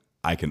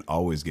 I can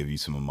always give you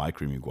some of my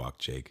creamy guac,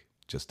 Jake.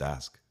 Just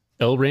ask.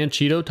 El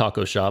Ranchito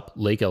Taco Shop,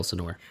 Lake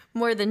Elsinore.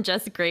 More than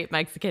just great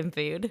Mexican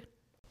food.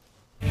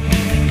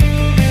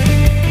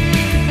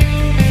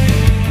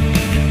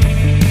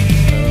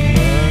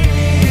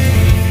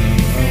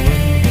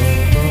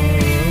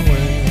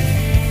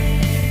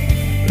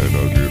 And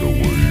I'll get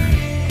away.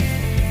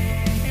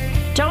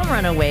 Don't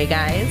run away,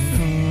 guys.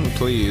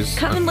 Please.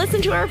 Come and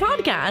listen to our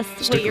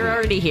podcast. Wait, you're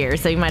already here,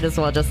 so you might as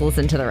well just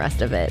listen to the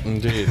rest of it.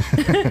 Indeed.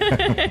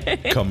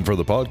 Come for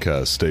the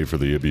podcast, stay for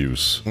the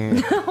abuse.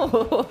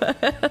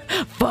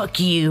 Fuck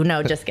you.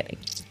 No, just kidding.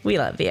 We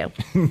love you.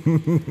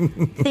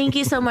 Thank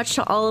you so much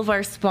to all of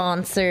our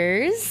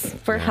sponsors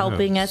for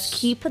helping us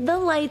keep the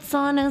lights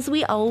on, as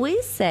we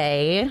always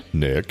say.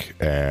 Nick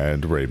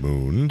and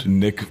Raymond.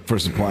 Nick for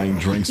supplying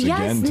drinks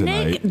again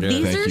tonight. Nick,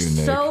 these Thank are you,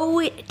 Nick.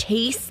 so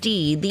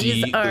tasty.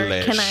 These are.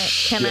 Can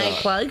I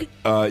plug?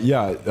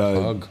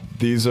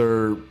 These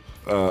are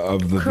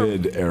of the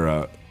vid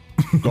era.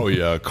 Oh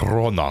yeah,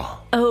 Corona.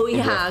 Oh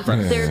yeah,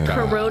 they're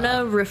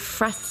Corona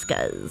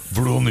Refrescas.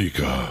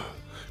 Veronica.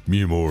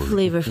 Mi amor.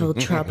 Flavorful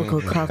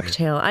tropical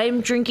cocktail. I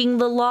am drinking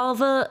the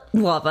lava.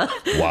 Wow.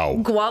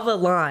 Guava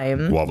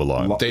lime. Guava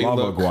lime. They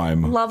Lava look-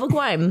 Guime. Lava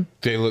guime.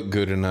 They look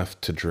good enough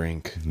to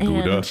drink.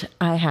 Gouda. And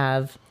I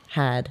have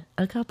had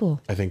a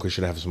couple. I think we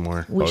should have some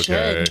more. We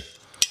Okay. should.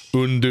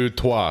 Un, deux,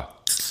 trois.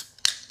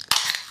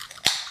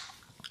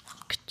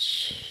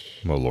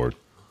 Oh Lord.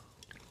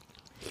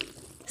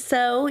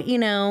 So, you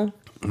know,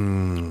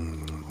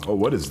 Oh,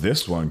 what is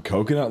this one?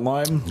 Coconut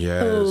lime?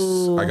 Yes.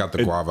 I got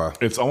the guava.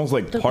 It's almost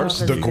like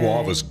parsley. The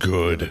guava's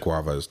good.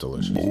 Guava is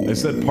delicious. It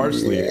said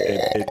parsley.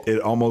 It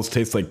almost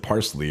tastes like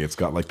parsley. It's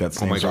got like that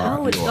same my sort of God.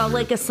 oh, it's feel. got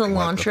like a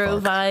cilantro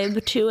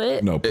vibe to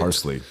it. No,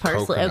 parsley.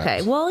 Parsley. coconut.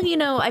 Okay. Well, you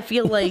know, I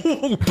feel like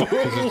What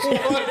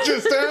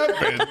just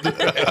happened?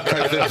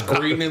 Because it's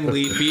green and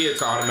leafy,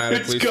 it's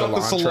automatically It's got the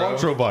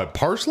cilantro vibe.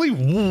 Parsley?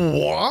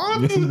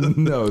 What?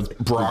 No, it's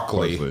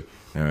Broccoli. parsley.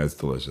 Yeah, it's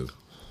delicious.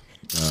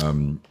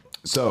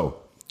 So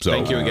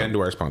Thank you again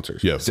to our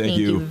sponsors. Yes. thank Thank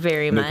you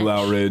very Nick much.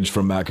 Lowridge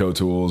from Matco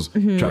Tools,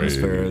 Travis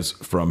Ferris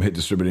from Hit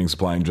Distributing,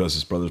 supplying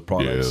Justice Brothers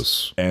products,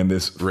 Yes. and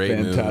this Ray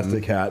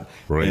fantastic hat,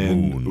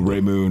 Raymond. and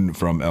Ray Moon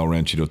from El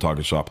Ranchito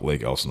Taco Shop,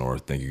 Lake Elsinore.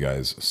 Thank you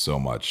guys so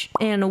much.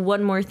 and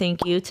one more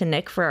thank you to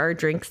Nick for our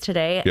drinks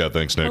today. Yeah,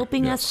 thanks, Nick.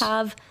 Helping us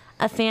have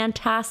a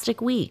fantastic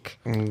week.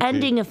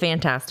 Ending a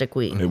fantastic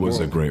week. It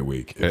was a great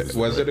week.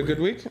 Was it a good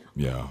week?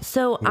 Yeah.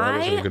 So Why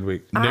was it a good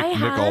week? I Nick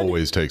had,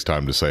 always takes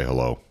time to say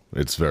hello.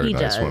 It's very He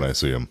nice does. when I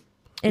see him.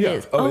 It Yeah.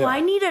 is. Oh, Oh, yeah. I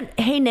need a.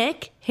 Hey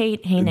Nick. Hey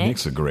Nick.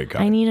 Nick's a great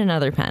guy. I need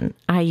another pen.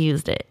 I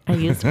used it. I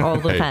used all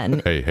the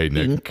pen. Hey,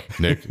 Nick. ink.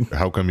 Nick,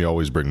 how come you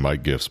always bring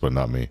Mike gifts but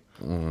not me?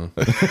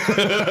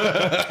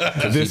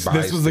 This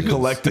was a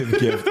collective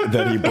gift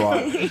that he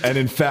brought, and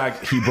in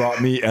fact, he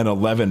brought me an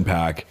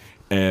 11-pack.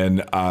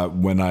 And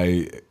when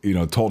I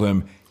told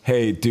him,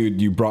 hey,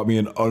 dude, you brought me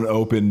an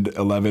unopened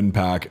 11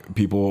 pack.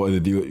 People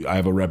at the I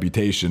have a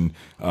reputation.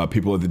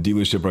 People at the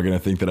dealership are going to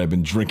think that I've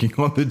been drinking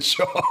on the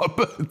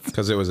job.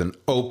 Because it was an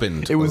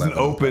opened. It was an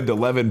opened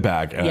 11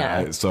 pack. And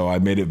Yeah. so I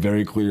made it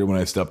very clear when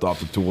I stepped off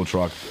the tool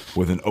truck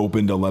with an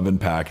opened 11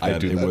 pack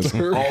that it was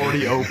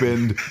already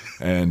opened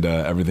and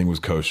everything was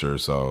kosher.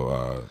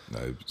 So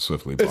I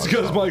swiftly bought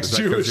it. Mike's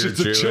Jewish. It's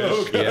a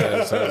joke.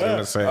 Yes, I was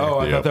gonna say. Oh,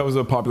 I Yep. thought that was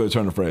a popular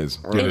turn of phrase.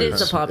 It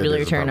is a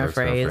popular turn of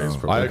phrase.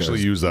 I actually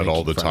use that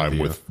all the Making fun of time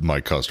you. with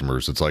my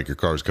customers. It's like your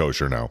car's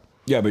kosher now.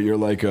 Yeah, but you're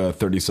like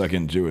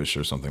 30-second Jewish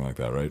or something like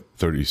that, right?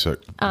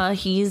 36.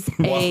 He's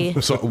a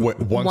So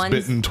once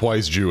bitten,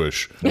 twice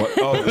Jewish. What?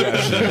 Oh,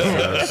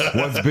 yeah.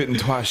 Once bitten,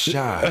 twice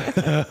shy.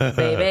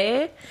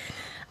 baby.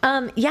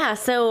 Yeah.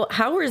 So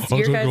how was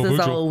your guys'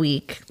 all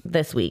week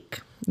this week?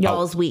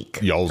 Y'all's week.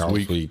 Y'all's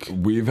week.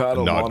 We've had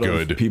a Not lot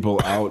good. of people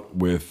out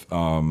with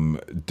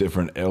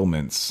different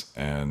ailments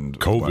and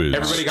COVID.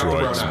 Everybody got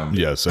the strikes. Rona.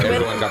 Yes.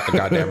 Everyone got the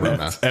goddamn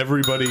Rona.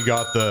 Everybody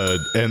got the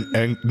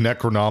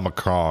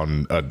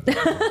Necronomicon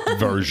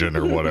version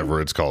or whatever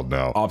it's called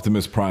now.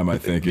 Optimus Prime, I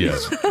think,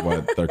 is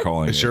what they're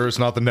calling it. Sure, it's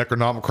not the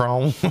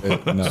Necronomicon.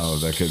 No,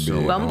 that could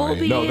be.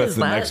 Bumblebee? No, that's Is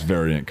the that- next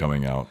variant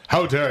coming out.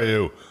 How dare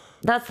you,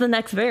 That's the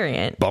next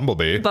variant.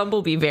 Bumblebee?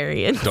 Bumblebee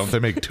variant. Don't they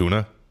make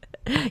tuna?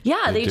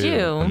 Yeah, they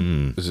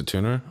do. Is it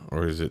tuna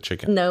or is it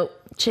chicken? No,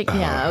 chicken.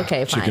 Yeah,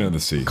 okay, fine. Chicken of the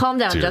sea. Calm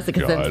down, Dear Jessica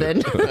God.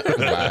 Simpson.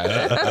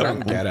 I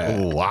don't get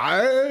it.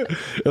 Why?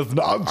 It's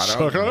not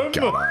chicken.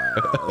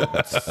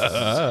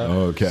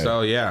 Okay.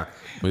 So yeah,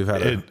 we've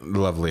had a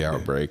lovely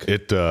outbreak.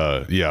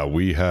 Yeah,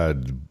 we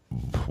had.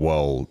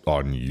 Well,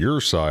 on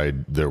your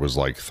side there was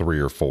like 3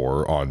 or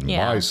 4. On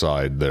Yeah. my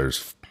side,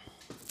 there's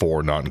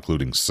 4, not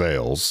including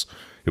sales.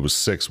 It was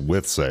 6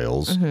 with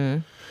sales,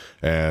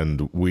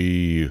 and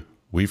we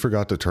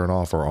forgot to turn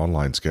off our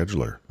online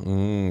scheduler.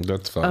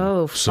 That's fun.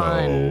 Oh, So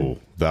fun.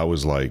 that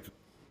was like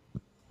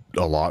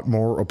a lot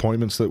more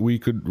appointments that we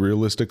could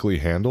realistically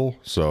handle.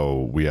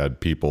 So we had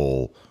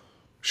people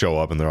show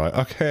up and they're like,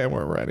 okay,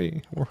 we're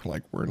ready. We're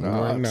like, we're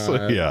not. not.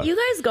 So, yeah. You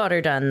guys got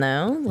her done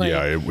though. Like,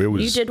 Yeah, it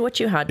was- You did what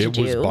you had to It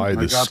do. was by I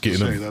the got to skin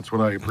say, of that's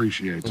what I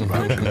appreciate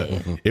about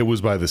it. it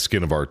was by the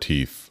skin of our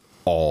teeth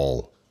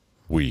all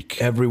week.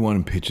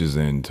 Everyone pitches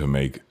in to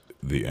make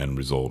the end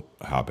result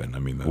happen. I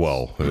mean, that's,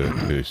 Well,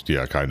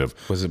 yeah, kind of.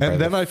 Was it by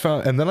And then the-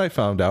 I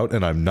found out,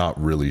 and I'm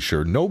not really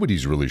sure.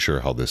 Nobody's really sure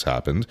how this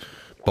happened,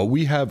 but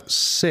we have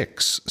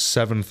 6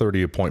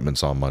 7:30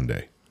 appointments on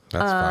Monday.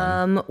 That's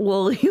fun.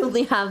 Well, you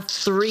only have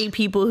 3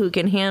 people who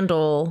can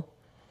handle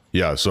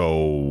Yeah,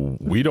 so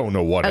we don't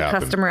know what a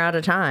happened. customer at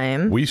a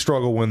time. We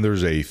struggle when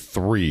there's a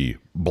 3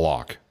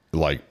 block,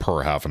 like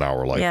per half an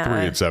hour, like Yeah.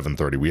 3 at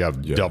 7:30. We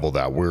have double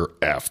that. We're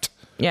effed.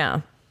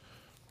 Yeah.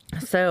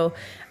 So,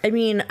 I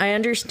mean, I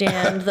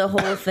understand the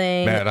whole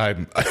thing. Man,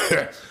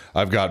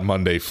 I've got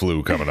Monday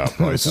flu coming up.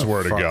 I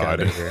swear to Fuck God.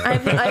 outta here.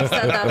 I've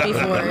said that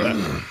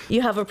before.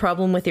 You have a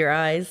problem with your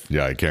eyes.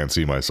 Yeah, I can't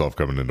see myself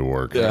coming into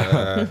work.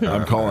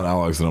 I'm calling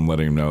Alex and I'm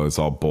letting him know it's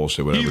all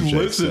bullshit. Whatever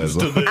Jake says.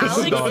 Alex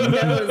knows On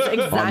exactly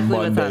what's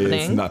Monday, it's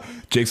happening. not.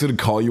 Jake's gonna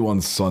call you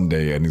on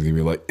Sunday and he's gonna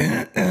be like,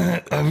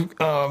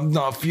 I'm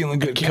not feeling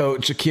good,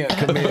 coach. I can't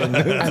come in.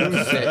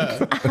 I'm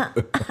sick.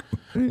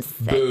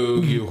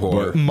 Boo, you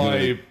whore.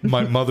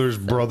 My mother's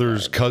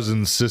brother's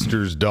cousin's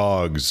sister's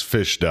dog's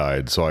fish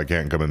died, so I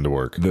can't come into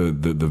work. the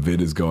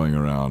vid is going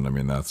around. I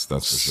mean, that's for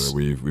sure.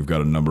 We've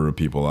got a number of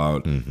people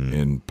out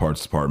in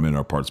parts department.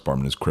 Our parts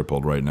department is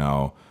crippled right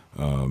now.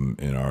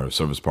 In our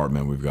service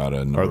department, we've got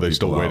a number Are of they people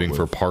still out waiting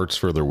for with- parts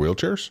for their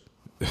wheelchairs?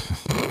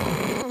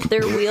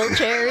 Their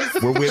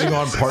wheelchairs. We're waiting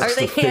on parts Are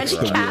they to fix the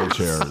handicapped?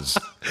 wheelchairs.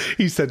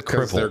 He said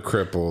Because they're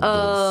crippled.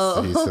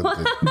 He said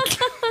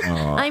that-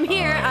 I'm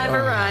here. I've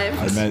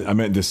arrived. I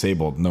meant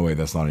disabled. No way,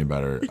 that's not any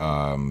better.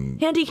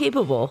 Handy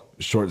capable.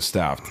 Short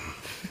staffed.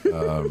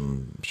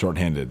 Short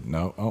handed.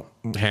 No. Oh.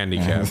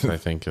 handicapped, I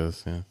think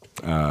is.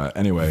 Yeah.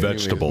 Anyway,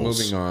 Vegetables.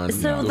 Moving on.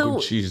 So the- Oh,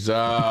 Jesus.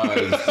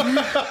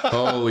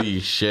 Holy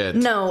shit.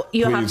 No,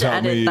 you have please to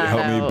help edit me that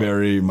help out. me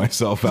bury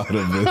myself out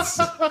of this.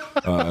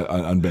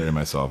 Unbury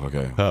myself.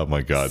 Okay. Oh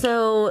my God.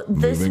 So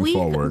this Moving week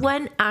forward.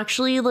 went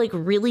actually like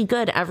really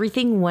good.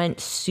 Everything went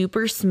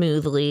super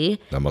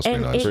smoothly. That must be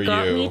and nice. it For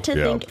got you. me to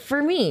Yeah. think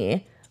for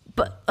me.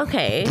 But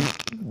okay,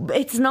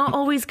 it's not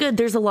always good.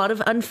 There's a lot of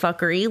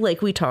unfuckery,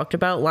 like we talked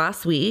about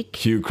last week.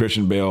 Cue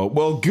Christian Bale.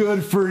 Well,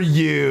 good for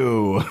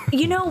you.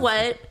 You know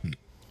what?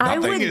 I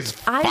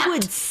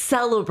would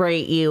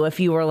celebrate you if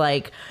you were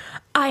like,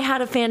 I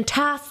had a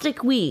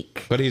fantastic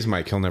week. But he's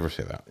Mike. He'll never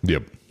say that.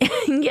 Yep.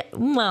 Yeah,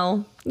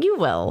 well, you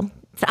will.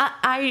 So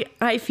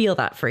I feel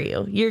that for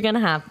you. You're gonna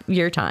have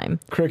your time.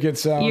 Cricket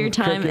sound. Your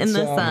time cricket in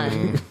the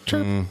sound. sun.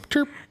 Chirp,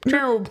 chirp.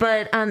 No,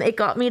 but it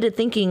got me to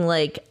thinking,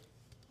 like,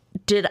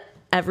 did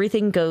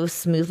everything go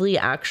smoothly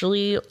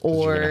actually, You're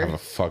or gonna have a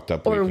fucked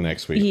up week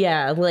next week.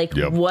 yeah, like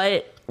Yep.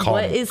 what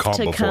is calm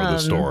to before come? the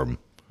storm.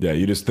 Yeah,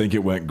 you just think it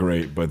went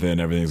great, but then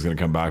everything's going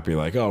to come back, be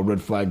like, oh,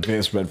 red flag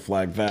this, red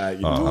flag that.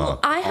 You know?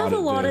 I have a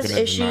lot of Gonna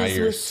deny issues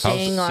your with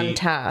staying on seat.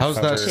 task. How's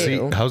that too.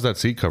 seat? How's that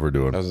seat cover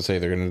doing? I was gonna say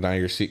they're gonna deny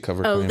your seat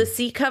cover. Oh, claim. the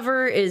seat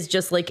cover is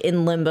just like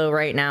in limbo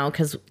right now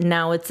because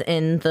now it's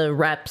in the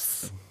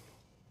reps'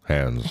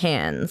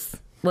 hands.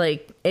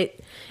 Like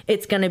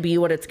it's gonna be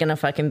what it's gonna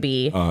fucking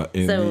be.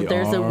 In so the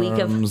there's a week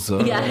of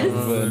yes.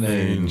 An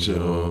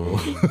angel.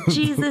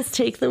 Jesus,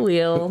 take the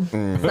wheel.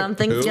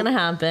 Something's gonna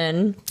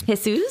happen.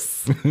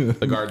 Jesus.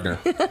 the gardener.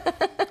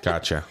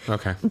 Gotcha.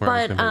 Okay. We're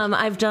on the But same page.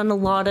 I've done a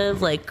lot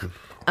of like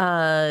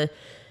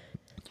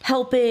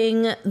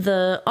helping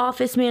the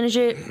office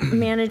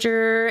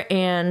manager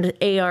and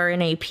AR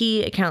and AP,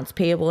 accounts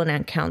payable and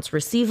accounts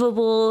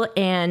receivable.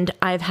 And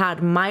I've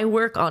had my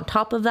work on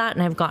top of that,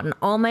 and I've gotten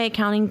all my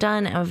accounting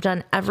done. I've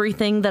done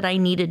everything that I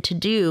needed to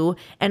do,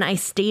 and I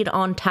stayed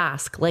on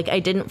task. Like, I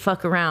didn't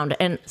fuck around.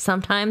 And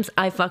sometimes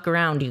I fuck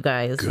around, you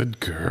guys. Good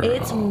girl.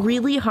 It's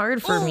really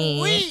hard for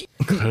me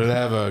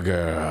Clever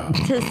girl.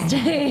 to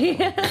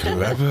stay.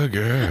 Clever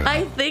girl.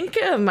 I think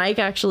Mike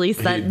actually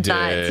sent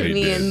that to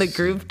me in the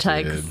group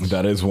text.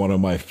 That is one of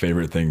my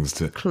favorite things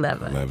to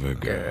Clever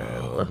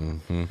girl.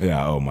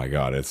 Yeah. Oh my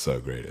god, it's so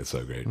great. It's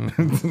so great.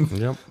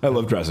 Yep. I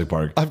love Jurassic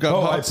Park. I've got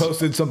I lots.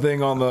 posted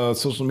something on the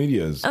social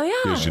medias. Oh,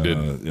 yeah. Yes, you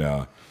did.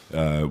 Yeah.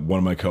 One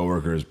of my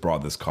coworkers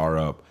brought this car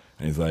up,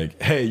 and he's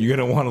like, "Hey, you're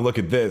gonna want to look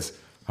at this."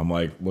 I'm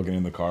like looking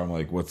in the car. I'm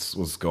like, "What's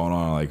going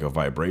on? Like a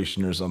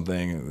vibration or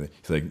something?"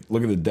 He's like,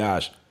 "Look at the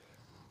dash."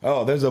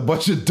 Oh, there's a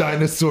bunch of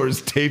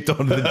dinosaurs taped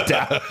onto the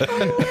dash.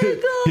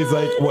 He's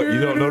like, "What?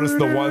 You don't notice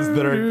the ones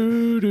that are?"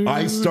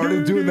 I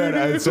started doing that,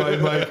 and so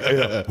I'm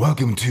like,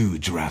 "Welcome to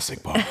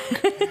Jurassic Park."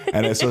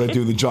 And I started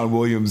doing the John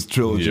Williams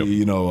trilogy,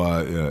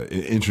 Yep.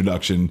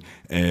 Introduction,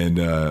 and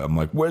I'm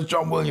like, "Where's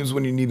John Williams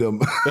when you need him?"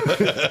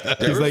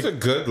 There was like- a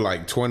good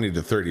like 20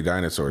 to 30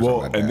 dinosaurs.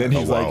 Well, on that and then dash.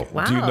 he's like,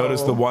 wow. "Do you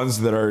notice the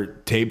ones that are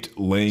taped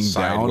laying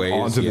Sideways,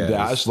 down onto yes. the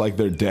dash like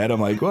they're dead?"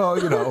 I'm like,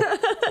 "Well, you know."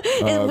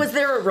 Was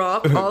there a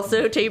rock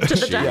also taped to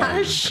the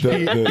dash?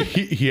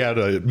 He had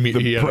an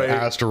prey-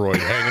 asteroid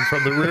hanging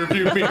from the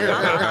rearview mirror.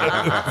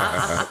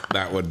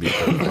 that would be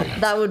perfect.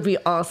 That would be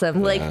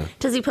awesome. Like,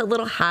 does he put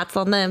little hats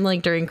on them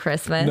like during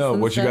Christmas? No,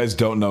 and what you stuff? guys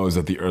don't know is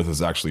that the Earth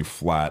is actually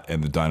flat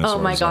and the dinosaurs.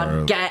 Oh my are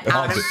god, get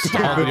out of on the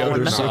town.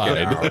 other Knock side.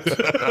 it out.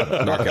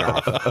 Knock it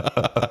off.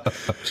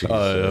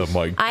 Jesus.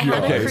 My I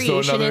had Okay, a so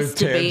another creationist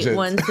debate tangent.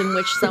 once in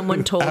which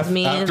someone told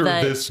me After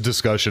that this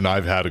discussion,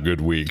 I've had a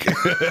good week.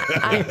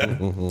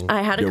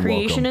 I had a You're welcome.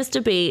 creationist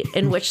debate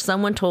in which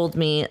someone told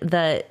me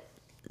that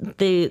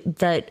the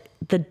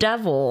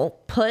devil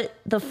put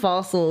the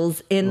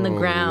fossils in the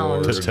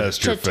ground To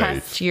test your faith.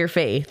 test your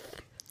faith.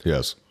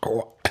 Yes.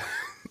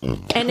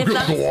 And if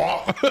that's are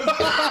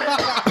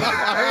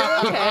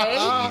you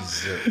okay?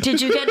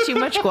 Did you get too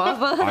much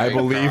guava? I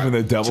believe in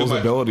the devil's much.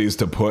 abilities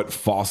to put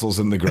fossils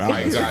in the ground. I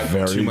It's got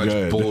very too much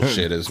good.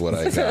 bullshit is what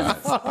I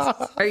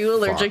got. Are you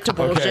allergic to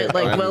bullshit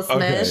like Will Smith?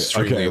 Okay,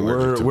 Extremely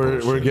allergic to we're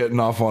bullshit. getting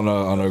off on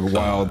a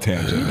wild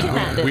tangent now.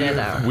 Edit it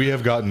out. We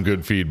have gotten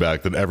good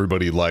feedback that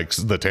everybody likes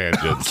the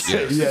tangents.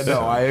 Yeah,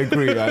 no, I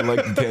agree. I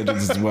like the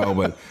tangents as well,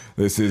 but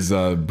this is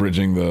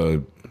bridging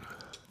the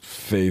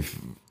faith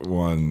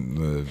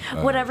one.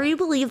 Whatever you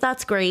believe,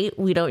 that's great.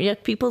 We don't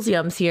yuck people's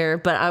yums here,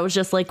 but I was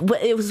just like,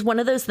 it was one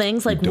of those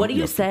things. Like, what do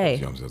you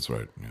say? That's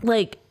right. Yeah.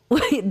 Like,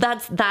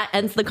 that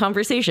ends the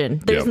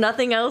conversation. There's Yep.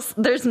 nothing else.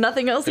 There's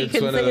nothing else you It's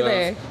can one of say those-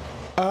 there.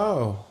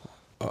 Oh.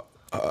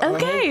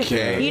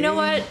 Okay. You know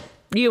what?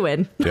 You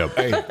win. Yep.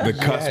 The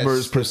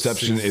customer's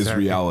perception is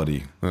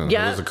reality. It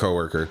Yeah. was a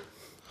coworker.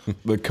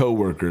 The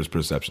coworker's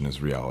perception is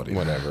reality.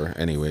 Whatever.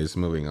 Anyways,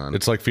 moving on.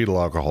 It's like fetal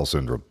alcohol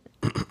syndrome.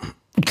 oh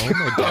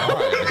my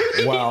god.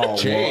 Wow,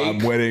 Jake. well, I'm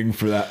waiting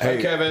for that.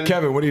 Hey, Kevin.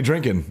 Kevin, what are you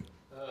drinking?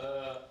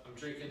 I'm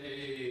drinking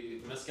a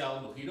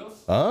mezcal mojito.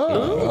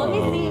 Ooh, let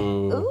me see.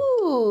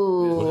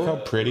 Ooh. Look how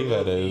pretty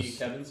that The is.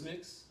 Kevin's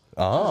mix.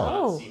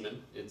 Oh. Not semen.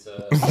 It's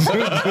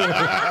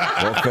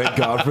Well, thank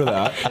God for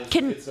that.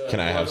 Can Can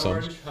I have some?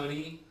 Orange,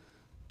 honey,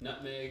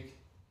 nutmeg,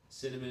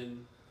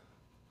 cinnamon,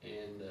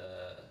 and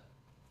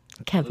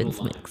Kevin's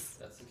little lime. mix.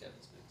 That's the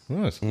Kevin's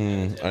mix.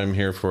 Nice. I'm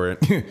here for it.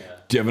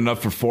 Do you have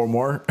enough for 4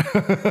 more?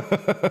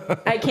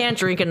 I can't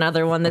drink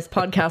another one. This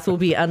podcast will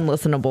be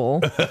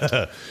unlistenable.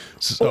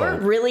 Or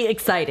really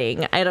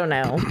exciting. I don't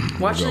know.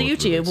 Watch the Really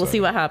YouTube. We'll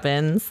see what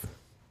happens.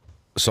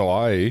 So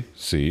I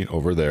see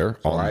over there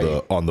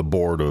on the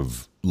board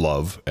of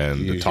love and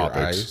You the use your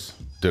topics. eyes?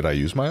 Did I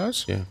use my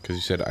eyes? Yeah, because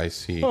you said I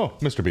see. Oh,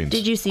 Mr. Beans.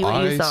 Did you see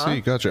what you saw? I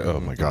see. Gotcha.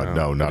 Oh my God,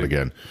 no, not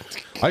again.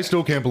 I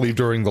still can't believe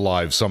during the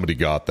live somebody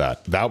got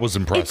that. That was It's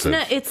impressive.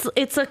 not,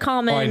 it's a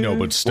common. I know,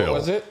 but still, What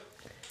was it?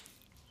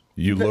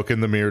 you look in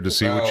the mirror to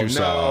see what you no,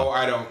 saw.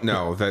 I don't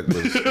know. That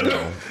was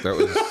no. That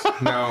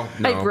was no.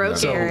 I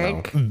broke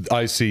Eric.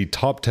 I see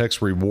top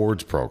text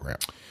rewards program.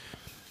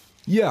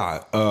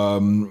 Yeah.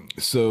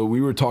 So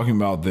we were talking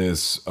about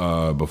this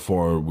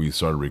before we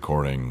started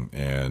recording,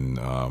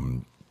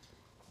 and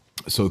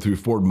so through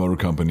Ford Motor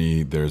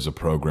Company, there's a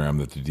program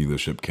that the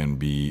dealership can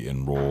be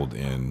enrolled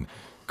in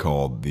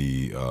called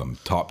the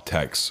Top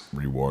Techs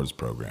Rewards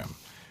Program,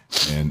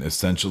 and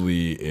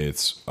essentially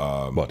it's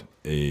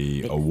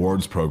a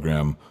awards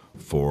program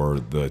for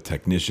the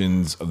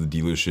technicians of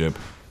the dealership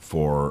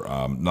for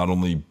not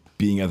only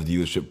being at the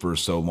dealership for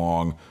so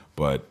long,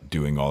 but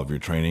doing all of your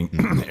training,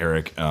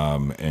 Eric,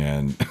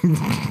 and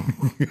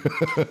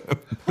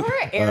Poor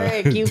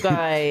Eric, you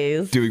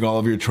guys. doing all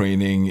of your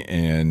training.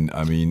 And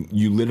I mean,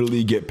 you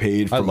literally get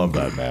paid. I From, love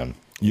that, man.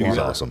 He's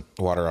awesome.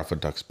 Water off a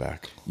duck's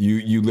back.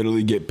 You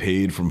literally get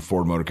paid from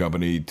Ford Motor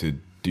Company to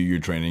do your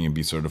training and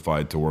be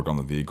certified to work on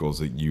the vehicles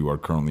that you are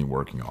currently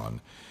working on.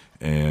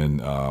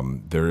 And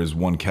there is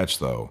one catch,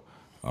 though.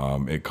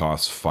 It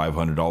costs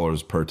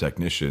 $500 per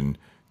technician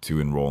to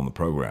enroll in the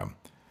program.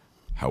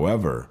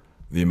 However,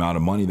 the amount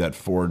of money that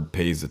Ford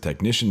pays the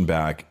technician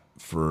back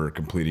for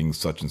completing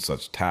such and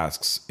such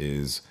tasks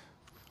is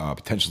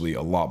potentially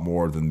a lot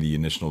more than the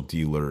initial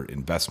dealer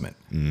investment.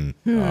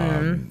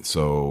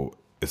 So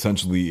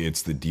essentially,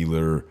 it's the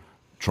dealer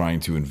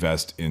trying to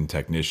invest in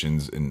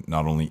technicians and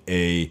not only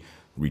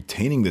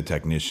retaining the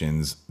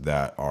technicians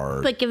that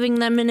are, But giving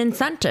them an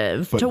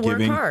incentive to work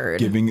hard.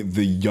 giving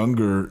the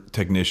younger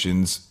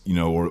technicians,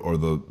 or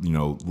the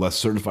less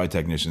certified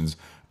technicians,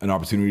 an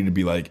opportunity to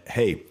be like,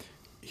 hey,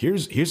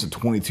 here's a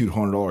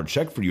 $2,200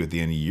 check for you at the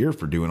end of the year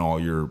for doing all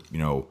your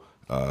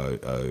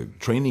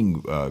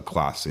training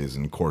classes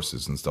and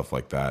courses and stuff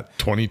like that.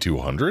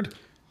 2,200.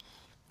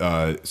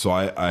 So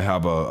I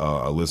have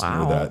a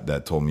listener Wow.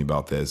 that told me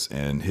about this,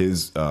 and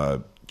his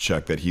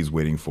check that he's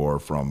waiting for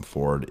from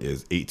Ford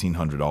is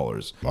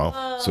 $1,800.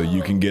 Wow. So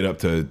you can get up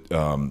to,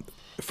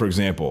 for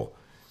example,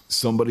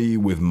 somebody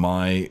with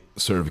my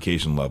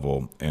certification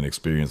level and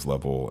experience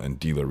level and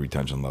dealer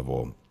retention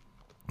level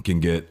can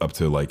get up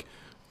to like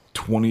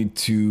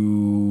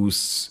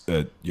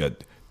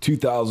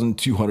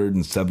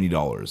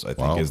 $2,270. I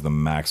think is the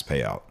max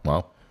payout.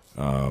 Wow.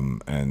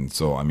 And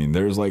so, I mean,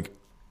 there's like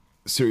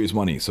serious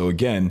money. So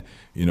again,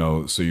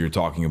 so you're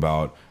talking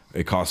about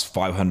it costs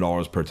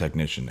 $500 per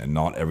technician, and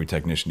not every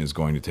technician is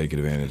going to take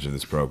advantage of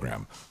this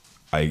program.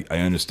 I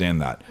understand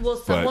that. Well,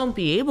 some but- won't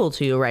be able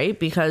to, right?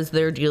 Because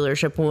their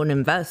dealership won't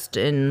invest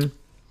in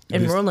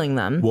enrolling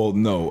them. Well,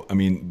 no, I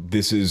mean,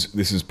 this is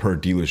per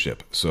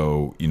dealership.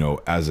 So,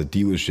 as a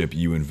dealership,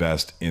 you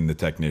invest in the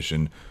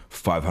technician,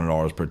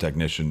 $500 per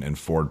technician, and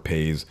Ford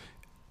pays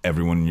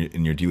everyone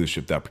in your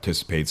dealership that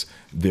participates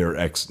their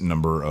X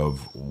number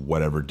of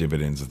whatever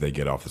dividends that they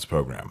get off this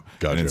program.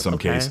 Gotcha. And in some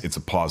Okay. case, it's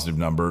a positive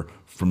number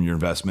from your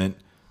investment.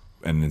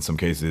 And in some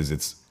cases,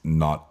 it's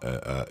not,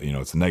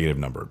 it's a negative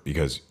number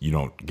because you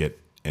don't get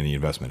any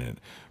investment in it.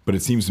 But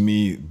it seems to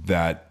me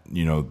that,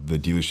 the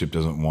dealership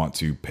doesn't want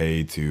to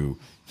pay to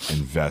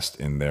invest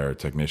in their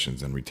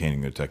technicians and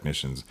retaining their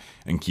technicians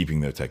and keeping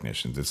their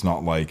technicians. It's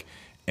not like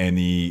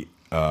any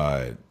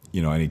Tom,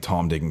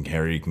 Dick, and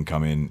Harry can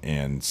come in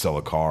and sell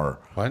a car.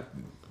 What?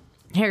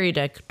 Harry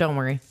Dick, don't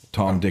worry.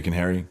 Tom, Dick, and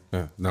Harry.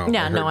 No.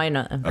 Yeah, I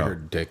know. I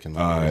heard Dick and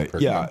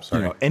Yeah,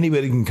 Sorry.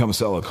 anybody can come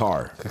sell a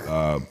car,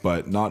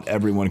 but not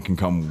everyone can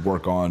come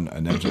work on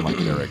an engine like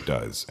Eric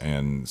does.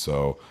 And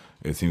so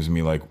it seems to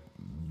me like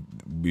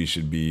we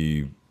should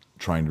be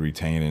trying to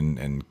retain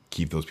and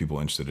keep those people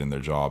interested in their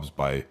jobs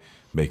by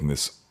making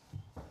this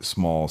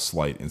small,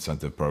 slight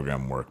incentive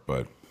program work.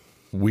 But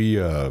We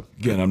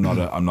again, I'm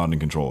not in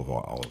control of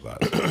all of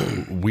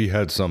that. we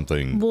had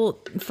something. Well,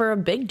 for a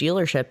big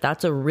dealership,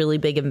 that's a really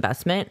big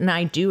investment. And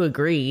I do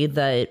agree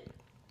that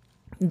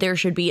there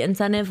should be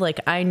incentive. Like,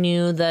 I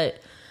knew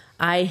that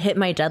I hit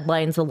my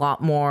deadlines a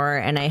lot more,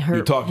 and I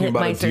You're talking hit about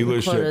my a certain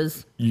dealership.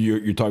 quotas.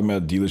 You're talking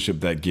about a dealership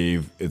that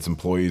gave its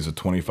employees a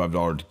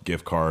 $25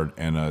 gift card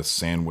and a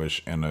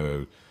sandwich and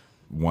a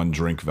 1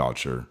 drink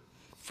voucher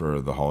for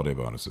the holiday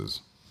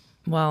bonuses.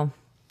 Well,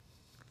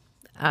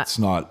 It's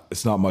not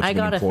much. I of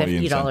got an a employee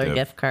 $50 incentive.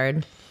 gift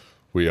card.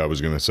 I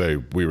was going to say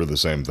we were the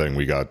same thing.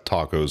 We got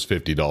tacos,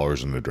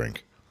 $50 and a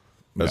drink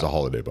as a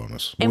holiday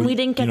bonus. And Well, we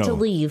didn't get you to know,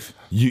 leave.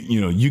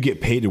 You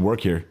get paid to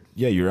work here.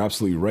 Yeah, you're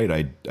absolutely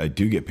right. I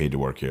do get paid to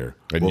work here.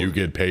 And Well, you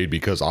get paid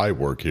because I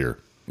work here.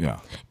 yeah.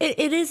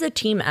 It is a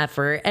team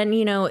effort. And,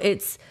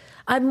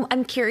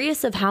 I'm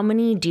curious of how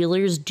many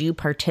dealers do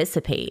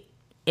participate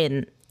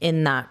in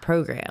that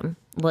program.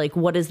 Like,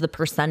 what is the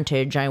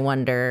percentage, I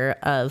wonder,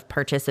 of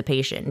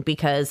participation?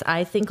 Because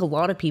I think a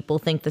lot of people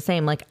think the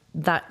same, like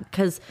that,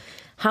 because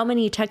how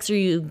many techs are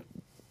you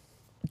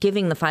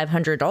giving the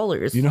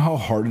 $500? You know how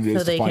hard it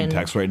is to they find can-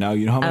 techs right now?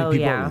 You know how many Oh,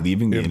 people yeah. are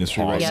leaving the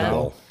industry right now?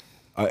 Impossible.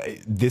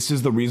 This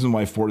is the reason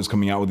why Ford is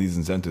coming out with these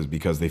incentives,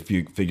 because they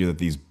figure that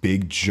these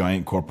big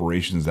giant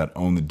corporations that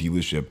own the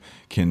dealership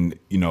can,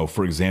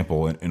 for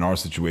example, in our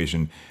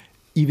situation,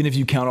 even if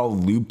you count all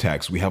the lube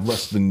techs, we have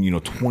less than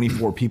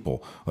 24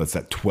 people. That's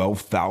at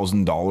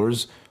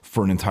 $12,000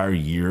 for an entire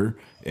year.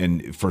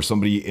 And for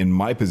somebody in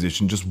my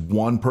position, just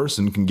one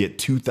person can get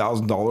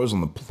 $2,000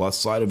 on the plus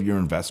side of your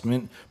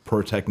investment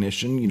per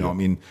technician. I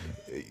mean,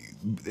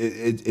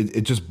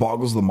 it just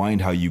boggles the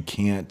mind how you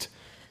can't.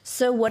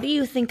 So what do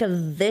you think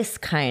of this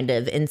kind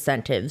of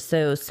incentive?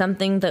 So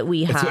something that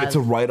we have. It's a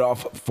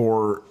write-off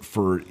for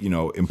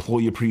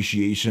employee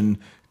appreciation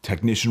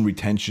technician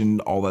retention,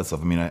 all that stuff.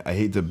 I mean, I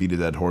hate to beat a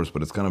dead horse,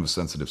 but it's kind of a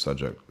sensitive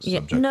subject.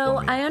 Yeah, for no,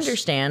 me. I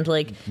understand.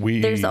 Like,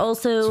 We- there's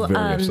also It's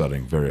very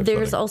upsetting. Very upsetting.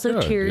 there's also Yeah,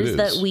 it tiers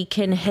that is. we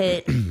can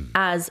hit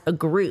as a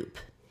group.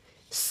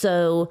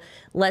 So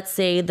let's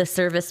say the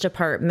service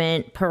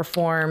department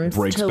performs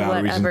Brakes, to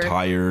batteries, and whatever,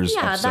 tires,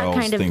 yeah, upsells, that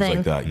kind of things thing.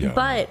 like that, yeah.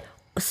 But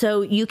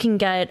so you can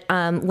get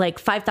like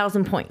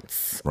 5,000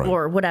 points Right.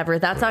 or whatever.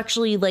 That's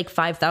actually like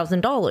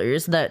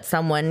 $5,000 that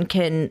someone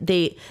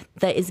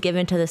that is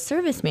given to the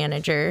service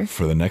manager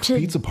for the next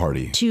pizza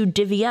party. to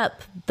divvy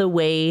up the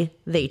way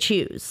they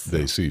choose.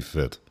 They see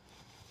fit.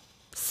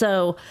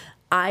 So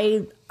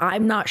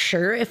I'm not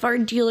sure if our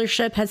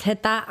dealership has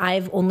hit that.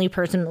 I've only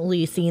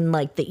personally seen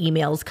like the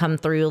emails come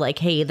through like,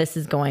 hey, this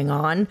is going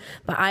on.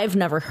 But I've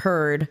never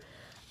heard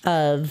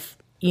of,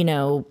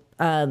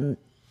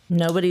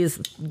 nobody's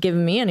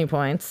given me any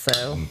points.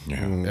 So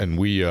And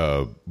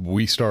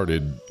we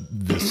started.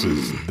 This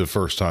is the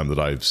first time that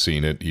I've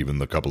seen it. Even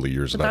the couple of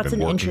years that I've that's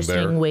been an working interesting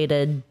there. way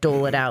to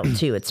dole it out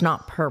too. It's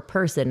not per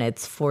person.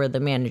 It's for the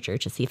manager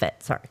to see fit.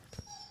 Sorry.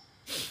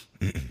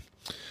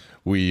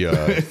 We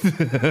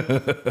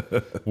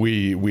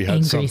we had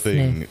Angry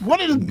something. Smith.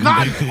 What in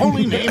God's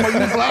holy name are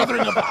you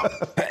blathering about?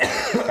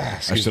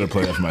 I should have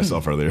played that for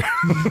myself earlier.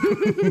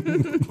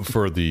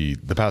 For the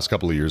past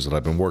couple of years that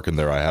I've been working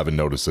there, I haven't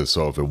noticed this.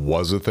 So if it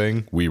was a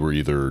thing, we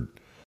weren't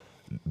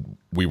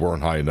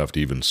high enough to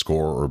even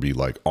score or be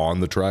like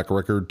on the track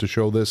record to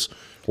show this,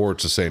 or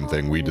it's the same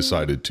thing. We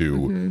decided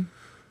to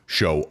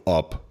show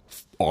up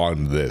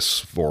on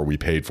this, or we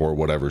paid for it,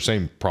 whatever.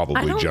 Same I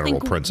probably don't general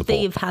think principle.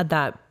 they've had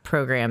that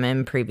program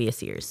in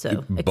previous years.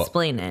 So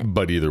explain it.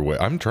 But either way,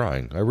 I'm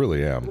trying. I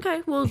really am.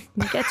 Okay, we'll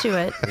get to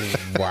it.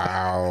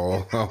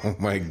 Wow. Oh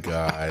my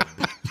God.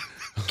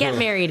 Get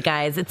married,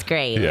 guys. It's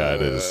great. Yeah,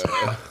 it is.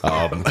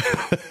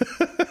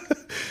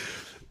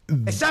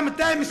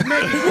 Sometimes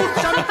maybe good,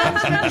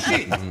 sometimes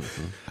maybe shit.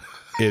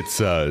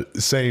 It's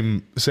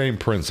same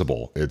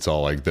principle. It's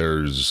all like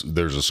there's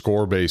a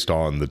score based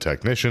on the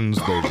technicians,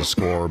 there's a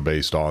score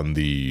based on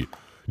the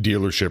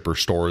dealership or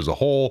store as a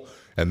whole,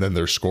 and then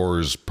there's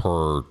scores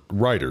per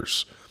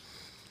riders.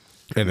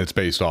 And it's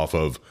based off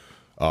of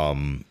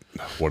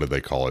what do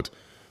they call it?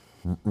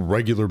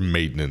 Regular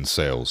maintenance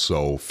sales.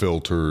 So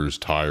filters,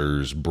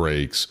 tires,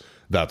 brakes,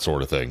 that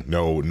sort of thing.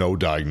 No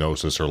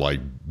diagnosis or like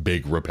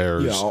big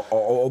repairs. Yeah,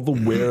 all the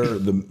wear,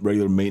 the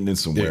regular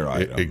maintenance and wear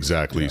items.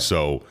 Exactly.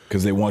 So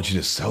Because they want you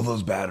to sell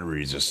those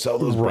batteries or sell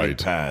those brake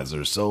Right. pads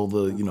or sell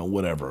the,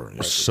 whatever.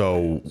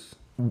 So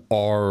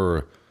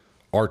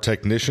our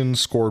technicians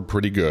scored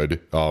pretty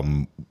good.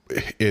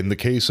 In the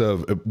case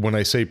of, when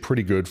I say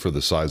pretty good for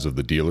the size of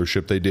the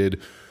dealership they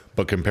did,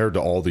 but compared to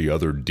all the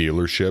other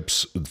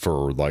dealerships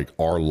for like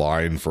our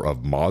line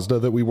of Mazda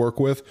that we work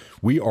with,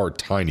 we are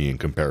tiny in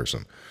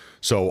comparison.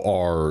 So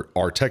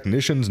our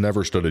technicians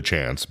never stood a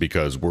chance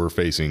because we're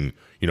facing,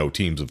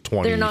 teams of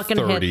 20, They're not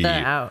gonna 30, hit the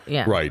out,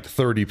 yeah. right,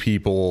 30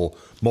 people,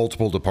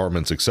 multiple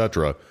departments,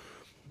 etc.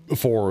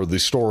 For the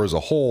store as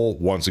a whole,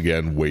 once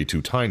again, way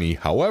too tiny.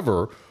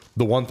 However,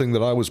 the one thing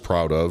that I was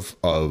proud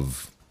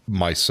of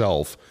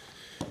myself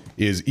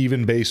is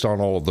even based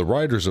on all of the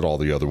riders at all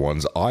the other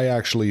ones, I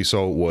actually,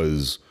 so it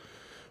was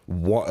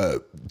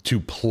to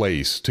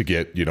place to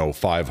get,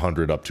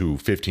 $500 up to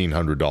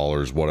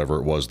 $1,500, whatever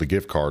it was, the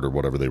gift card or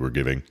whatever they were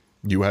giving,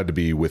 you had to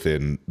be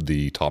within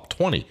the top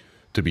 20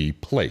 to be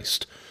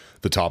placed.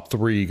 The top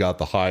 3 got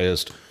the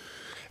highest.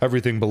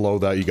 Everything below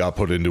that, you got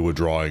put into a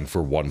drawing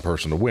for one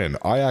person to win.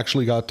 I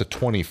actually got to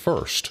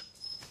 21st.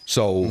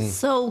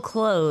 So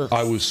close.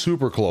 I was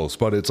super close,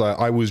 but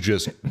I was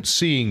just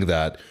seeing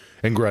that.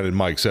 And granted,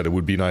 Mike said it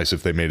would be nice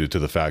if they made it to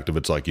the fact of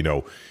it's like,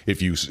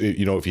 if you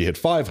hit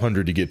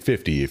 500, you get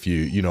 50. If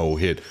you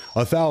hit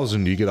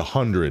 1,000, you get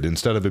 100.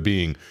 Instead of it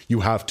being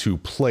you have to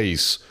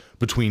place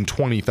between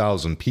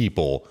 20,000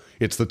 people,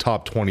 it's the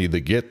top 20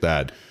 that get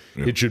that.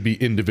 Yeah. It should be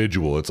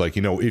individual. It's like,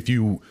 if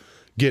you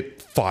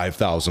get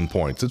 5,000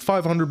 points, it's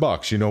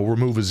 $500,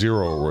 remove a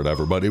zero or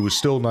whatever. But it was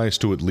still nice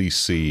to at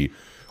least see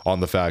on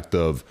the fact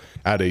of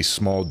at a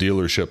small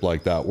dealership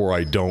like that where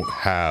I don't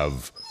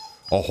have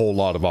a whole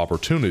lot of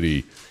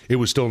opportunity, it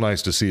was still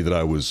nice to see that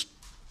I was,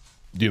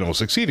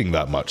 succeeding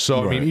that much.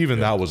 So, Right. I mean,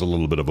 even that was a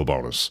little bit of a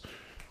bonus.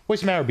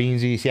 What's the matter,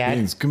 Beansies? Yeah.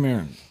 Beans, come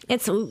here.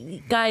 It's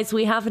guys,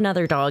 we have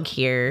another dog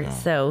here.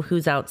 So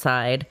who's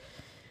outside?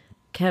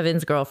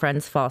 Kevin's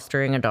girlfriend's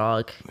fostering a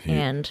dog,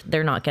 and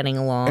they're not getting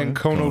along. And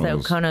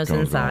Kono's Kono's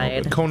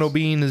inside. Kono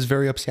Bean is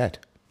very upset.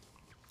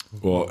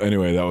 Well,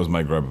 anyway, that was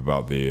my gripe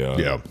about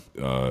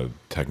the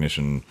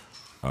technician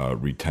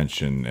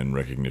retention and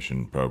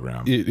recognition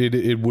program.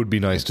 It would be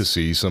nice to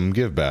see some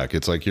give back.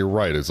 It's like, you're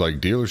right. It's like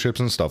dealerships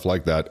and stuff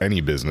like that. Any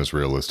business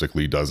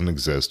realistically doesn't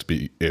exist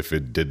if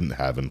it didn't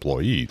have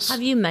employees.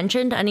 Have you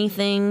mentioned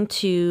anything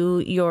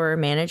to your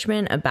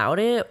management about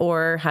it,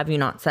 or have you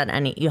not said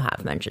any? You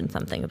have mentioned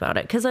something about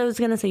it, because I was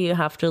going to say you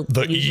have to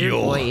use your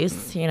eel.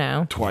 voice,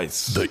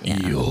 Twice. The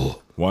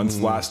eel. Once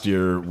last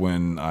year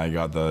when I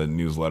got the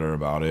newsletter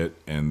about it,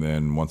 and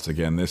then once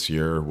again this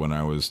year when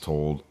I was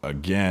told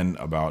again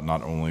about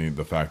not only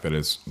the fact that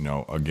it's,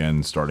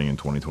 again starting in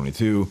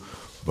 2022,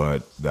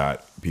 but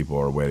that people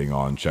are waiting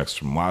on checks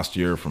from last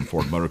year from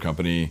Ford Motor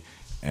Company,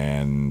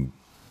 and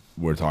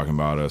we're talking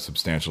about a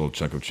substantial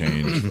chunk of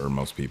change for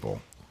most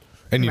people.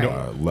 And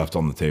left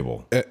on the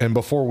table. And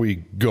before we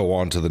go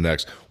on to the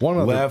next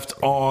one, Left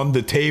on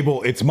the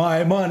table. It's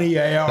my money.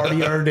 I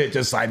already earned it.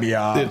 Just sign me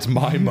up. it's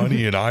my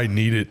money and I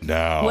need it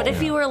now. What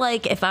if you were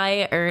like, if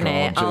I earn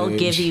it, College I'll age.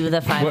 give you the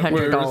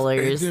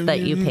 $500 that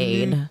you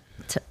paid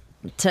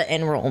to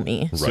enroll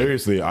me?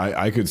 Seriously,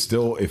 I could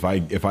still, if I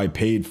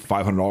paid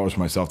 $500 for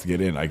myself to get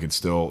in, I could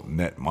still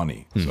net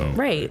money. So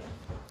Right.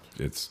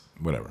 it's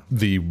whatever.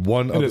 The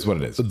one It is what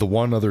it is. The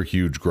one other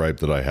huge gripe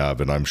that I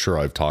have, and I'm sure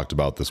I've talked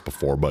about this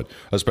before, but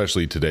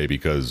especially today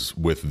because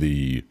with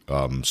the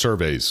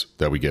surveys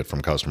that we get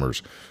from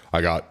customers,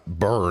 I got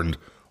burned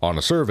on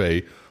a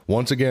survey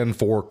once again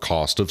for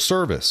cost of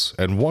service.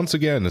 And once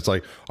again, it's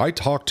like I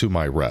talk to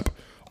my rep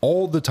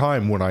all the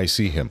time when I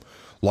see him.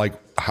 Like,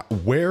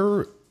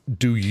 where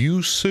do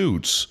you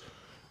suits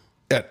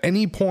at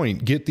any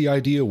point get the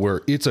idea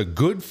where it's a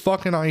good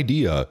fucking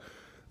idea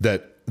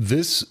that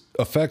this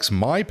affects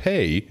my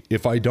pay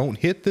if I don't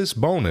hit this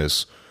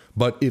bonus,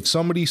 but if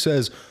somebody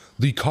says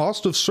the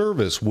cost of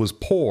service was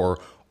poor,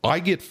 I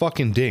get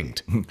fucking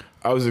dinged.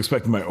 I was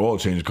expecting my oil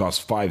change to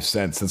cost 5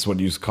 cents. That's what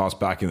it used to cost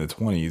back in the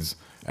 20s.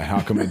 And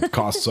how come it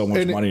costs so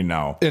much money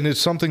now? And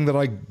it's something that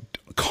I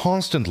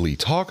constantly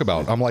talk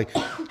about. I'm like,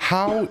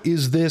 how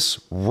is this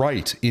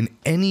right in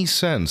any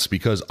sense?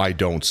 Because I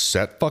don't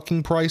set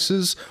fucking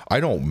prices. I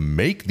don't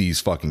make these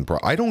fucking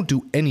I don't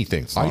do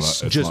anything. It's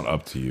not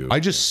up to you. I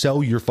just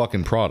sell your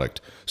fucking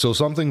product. So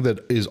something that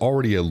is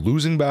already a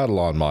losing battle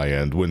on my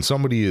end, when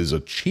somebody is a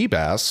cheap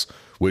ass,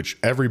 which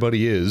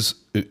everybody is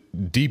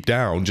deep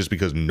down, just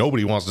because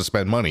nobody wants to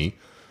spend money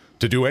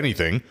to do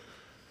anything,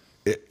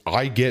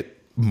 I get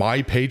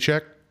my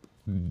paycheck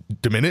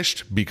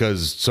diminished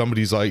because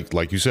somebody's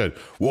like you said,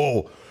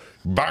 well,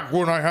 back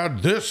when I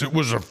had this, it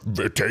was a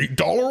 $8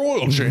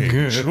 oil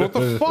change. What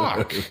the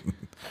fuck?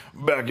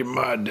 Back in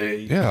my day.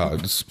 Yeah,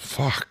 it's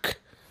fuck.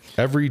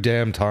 Every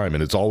damn time,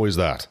 and it's always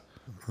that.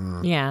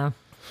 Yeah.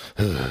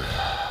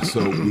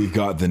 So we've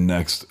got the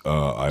next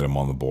item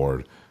on the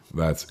board.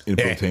 That's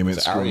infotainment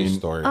It's Ali's screen.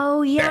 story.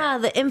 Oh yeah,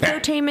 the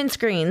infotainment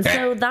screen.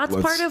 So that's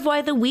part of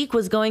why the week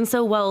was going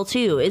so well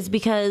too, is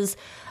because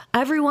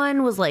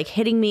everyone was like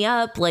hitting me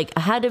up like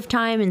ahead of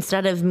time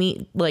instead of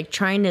me like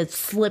trying to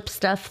slip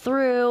stuff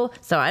through.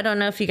 So I don't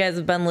know if you guys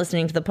have been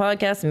listening to the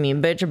podcast and me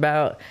bitch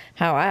about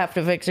how I have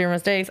to fix your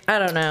mistakes. I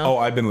don't know. Oh,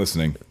 I've been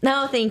listening.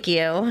 No, thank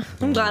you.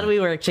 I'm glad we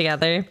work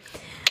together.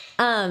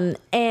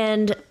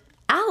 And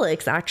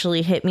Alex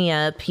actually hit me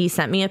up. He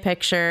sent me a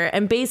picture,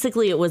 and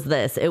basically it was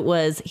this. It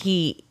was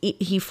he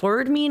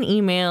forwarded me an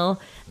email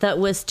that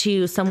was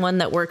to someone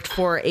that worked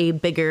for a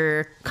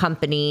bigger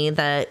company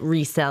that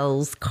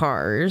resells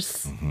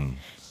cars.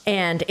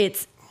 And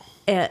it's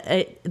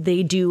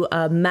they do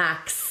a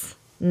max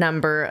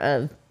number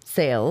of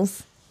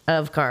sales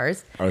of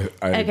cars.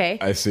 Okay.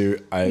 I see.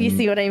 You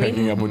see what I mean?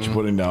 Picking up what you're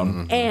putting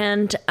down.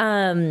 And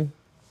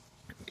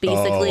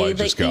basically I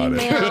the just got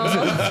it.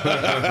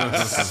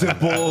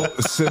 email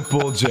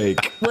Simple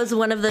Jake. was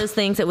one of those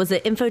things. It was an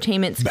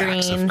infotainment Max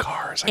of screen.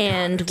 cars, I got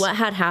And it. what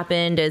had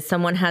happened is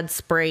someone had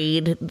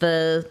sprayed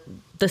the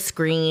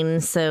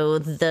screen, so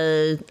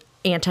the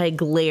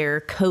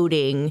anti-glare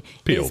coating is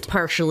Peeled.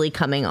 partially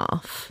coming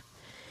off.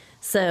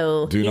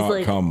 So Do he's not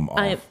like, come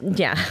off.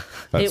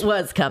 it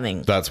was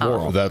coming. That's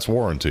that's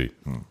warranty.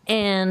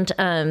 And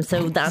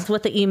so that's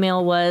what the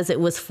email was. It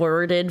was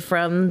forwarded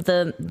from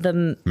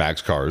the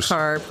Max Cars.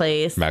 car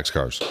place. Max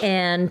Cars.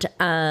 And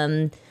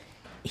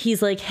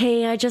he's like,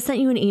 hey, I just sent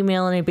you an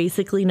email and I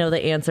basically know the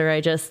answer.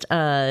 I just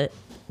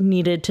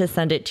needed to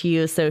send it to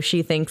you so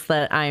she thinks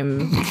that I'm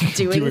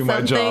doing my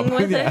something job.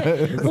 with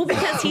it. Well,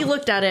 because he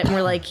looked at it and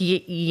we're like,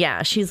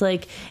 yeah. She's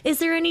like, is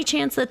there any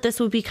chance that this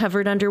would be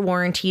covered under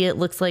warranty? It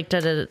looks like,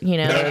 the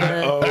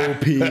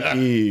OPE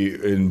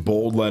in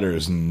bold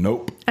letters.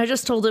 Nope. I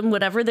just told him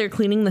whatever they're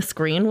cleaning the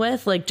screen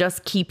with, like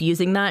just keep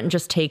using that and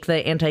just take the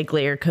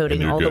anti-glare coating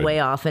And you're all the good. way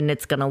off and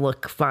it's going to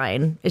look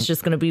fine. It's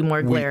just going to be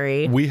more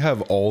glary. We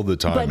have all the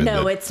time. But in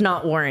no, the- it's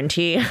not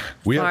warranty.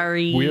 We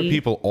Sorry. have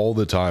people all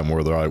the time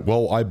where they're like,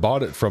 well, I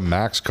bought it from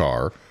Max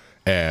Car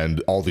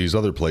and all these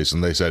other places.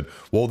 And they said,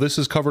 well, this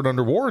is covered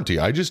under warranty.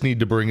 I just need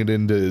to bring it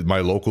into my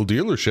local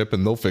dealership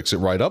and they'll fix it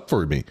right up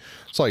for me.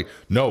 It's like,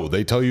 no,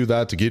 they tell you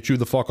that to get you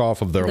the fuck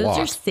off of their Those are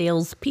lot.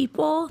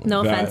 salespeople.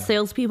 No That- offense,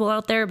 salespeople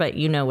out there, but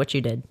you know what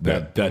you did.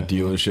 That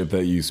dealership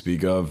that you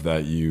speak of,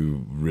 that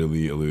you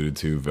really alluded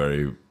to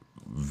very,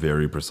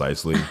 very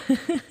precisely.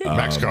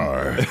 Max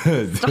Car.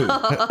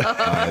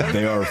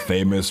 They are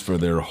famous for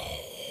their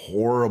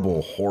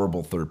horrible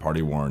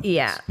third-party warranties.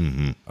 Yeah.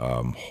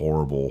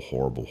 Horrible.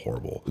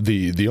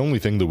 The only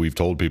thing that we've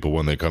told people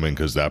when they come in,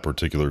 because that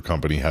particular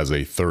company has a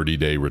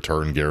 30-day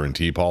return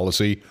guarantee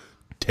policy,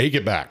 take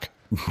it back.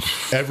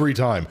 Every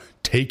time,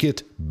 take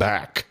it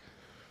back.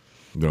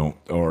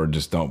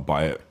 Don't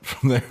buy it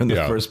from there in the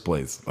first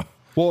place.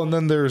 Well, and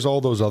then there's all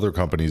those other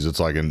companies. It's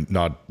like, and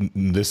not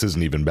this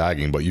isn't even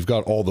bagging, but you've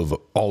got all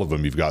of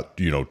them. You've got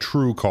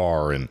True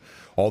Car and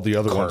all the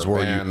other ones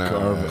where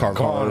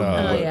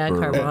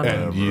Carvana.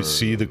 and you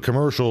see the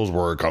commercials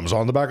where it comes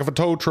on the back of a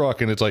tow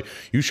truck, and it's like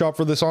you shop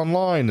for this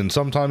online, and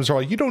sometimes they're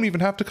like you don't even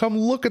have to come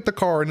look at the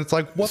car, and it's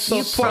like what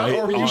the fuck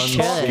are you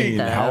talking?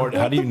 How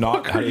do you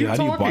not? How do you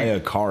buy a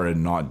car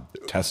and not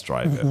test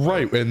drive it?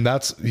 Right, and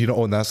that's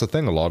and that's the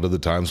thing. A lot of the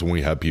times when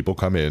we have people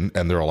come in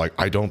and they're like,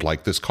 I don't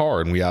like this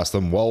car, and we ask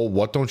them, well,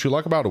 what don't you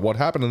like about it? What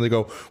happened? And they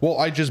go, well,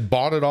 I just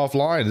bought it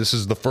offline. This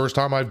is the first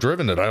time I've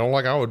driven it. I don't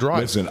like how it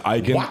drives. Listen,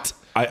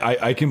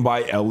 I can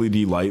buy LED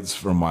lights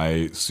for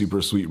my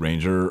Super Sweet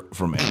Ranger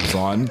from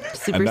Amazon.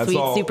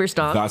 Super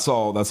stock. That's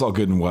all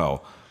good and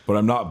well. But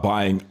I'm not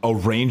buying a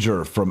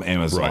Ranger from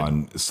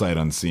Amazon sight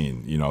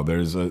unseen.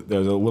 There's a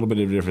little bit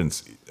of a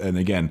difference. And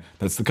again,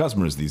 that's the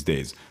customers these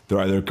days. They're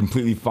either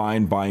completely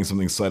fine buying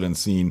something sight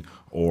unseen,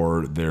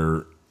 or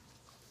they're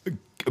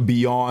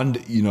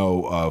beyond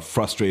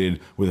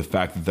frustrated with the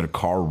fact that their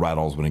car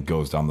rattles when it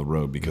goes down the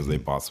road because they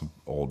bought some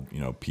old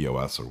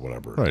POS or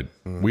whatever. Right.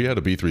 We had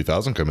a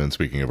B3000 come in,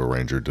 speaking of a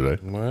Ranger, today.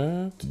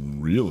 What?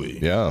 Really?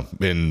 Yeah.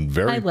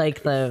 I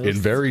like those. In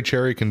very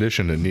cherry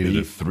condition. It needed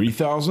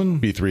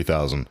B3000?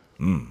 B3000.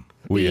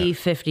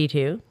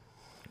 B52.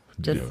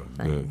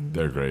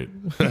 They're great.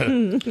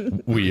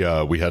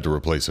 We had to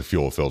replace a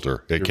fuel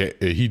filter.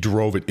 He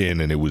drove it in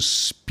and it was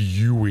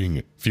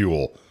spewing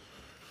fuel.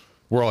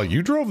 We're like,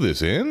 you drove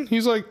this in?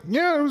 He's like,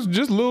 yeah, it was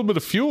just a little bit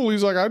of fuel.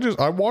 He's like,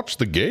 I watched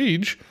the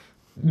gauge.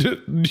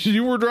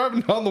 You were driving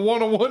down the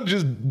 101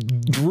 just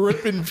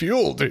dripping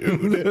fuel,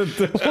 dude. What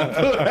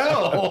the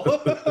hell?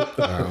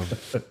 Wow.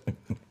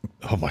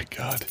 Oh my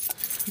God.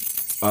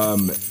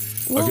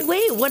 Well,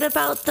 wait, what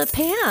about the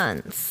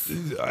pants?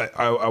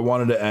 I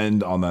wanted to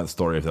end on that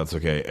story, if that's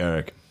okay.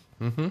 Eric,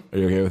 are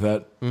you okay with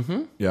that?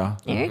 Mm-hmm. Yeah?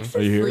 Eric's Are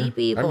a you here?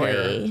 sleepy I'm boy.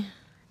 here.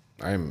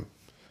 I'm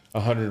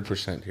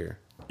 100% here.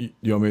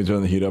 You want me to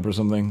turn the heat up or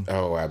something?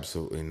 Oh,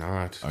 absolutely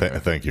not.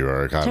 Thank you,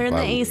 Eric. Turn the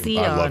AC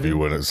I love on. you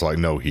when it's like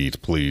no heat,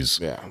 please.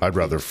 Yeah. I'd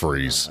rather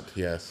freeze.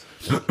 Yes.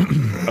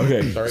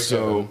 Okay, Sorry,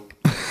 so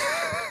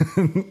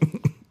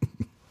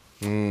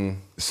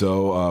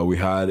we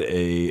had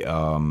a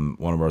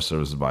one of our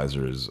service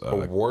advisors. A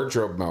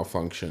wardrobe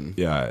malfunction.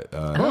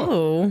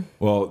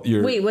 Well,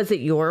 you're Wait, was it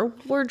your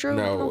wardrobe?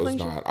 No, it was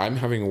malfunction? not. I'm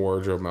having a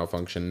wardrobe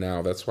malfunction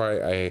now. That's why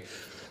I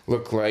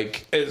look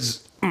like,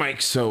 as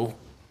Mike so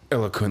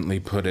eloquently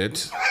put it,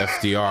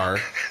 FDR,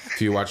 if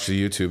you watch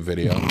the YouTube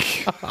video.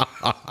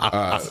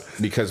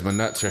 Because my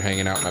nuts are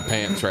hanging out my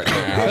pants right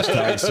now.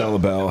 Hashtag sell a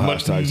bell.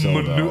 Hashtag sell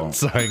a bell. Nuts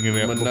hanging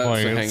out My the nuts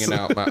are pants.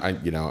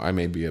 hanging out. I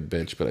may be a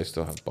bitch, but I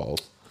still have balls.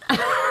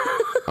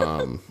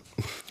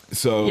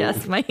 So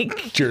Yes, Mike.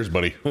 Cheers,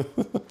 buddy.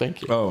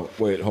 Thank you. Oh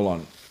wait, hold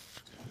on.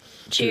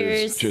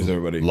 Cheers. Cheers,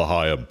 everybody.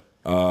 Lahayim.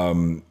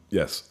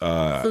 Yes.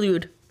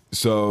 Salute.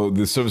 So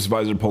the service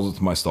advisor pulls it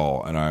to my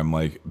stall, and I'm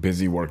like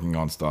busy working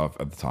on stuff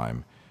at the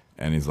time.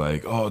 And he's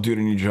like, "Oh, dude,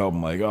 I need your help."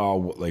 I'm like, "Oh,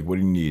 what do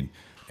you need?"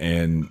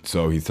 And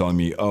so he's telling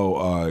me,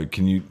 "Oh,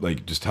 can you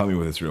just tell me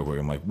what this real quick?"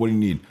 I'm like, "What do you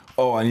need?"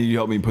 "Oh, I need you to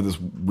help me put this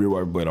rear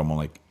wiper blade on." I'm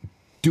like,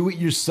 "Do it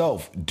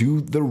yourself.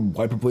 Do the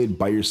wiper blade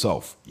by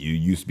yourself. You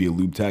used to be a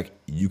lube tech.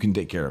 You can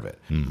take care of it."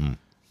 Mm-hmm.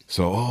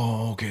 So,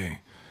 okay.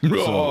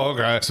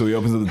 Okay. So he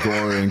opens up the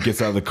door and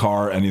gets out of the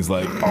car, and he's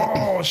like,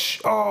 "Oh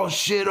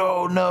shit!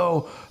 Oh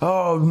no!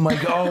 Oh my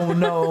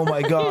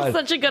god!" He's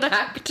such a good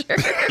actor.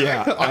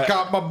 Yeah, I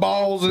got my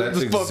balls in That's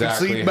this fucking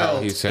exactly how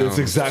he seatbelt. sounds. it's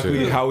exactly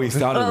too. how he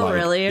sounded. Oh, like.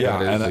 really? Yeah,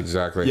 That is and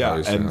exactly how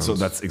he and so sounds.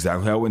 that's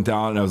exactly how it went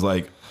down. And I was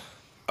like,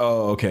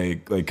 "Oh, okay,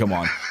 come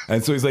on."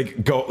 And so he's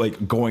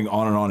going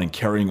on and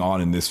carrying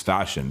on in this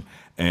fashion.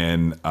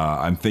 And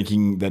I'm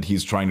thinking that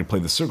he's trying to play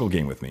the circle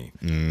game with me.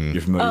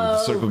 You're familiar with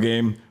the circle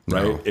game,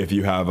 right? No. If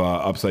you have a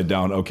upside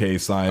down okay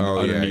sign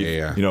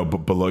underneath, yeah.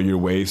 Below your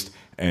waist,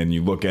 and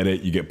you look at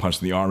it, you get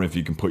punched in the arm. If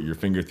you can put your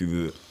finger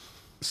through the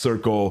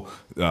circle,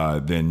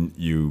 then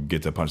you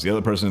get to punch the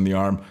other person in the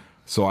arm.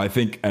 So I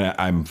think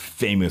I'm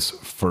famous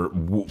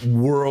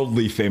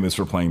worldly famous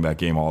for playing that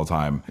game all the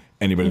time.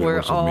 Anybody that We're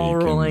works with me all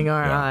can, rolling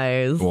our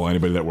eyes. Well,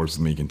 anybody that works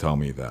with me can tell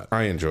me that.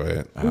 I enjoy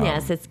it.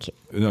 Yes, it's cute.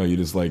 No, you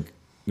just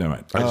never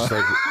mind.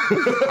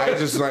 I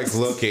just like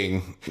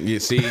looking. You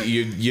see,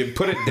 you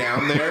put it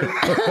down there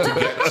to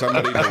get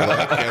somebody to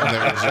look, and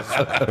they're just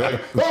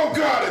like, "Oh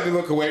God!" and they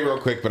look away real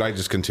quick. But I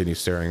just continue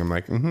staring. I'm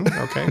like,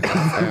 "Okay,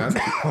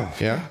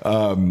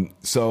 yeah."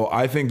 So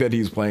I think that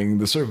he's playing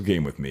the circle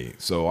game with me.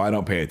 So I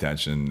don't pay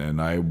attention, and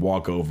I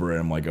walk over and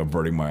I'm like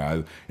averting my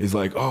eyes. He's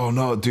like, "Oh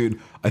no, dude,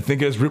 I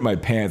think I just ripped my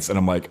pants." And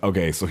I'm like,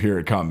 "Okay, so here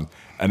it comes."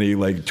 And he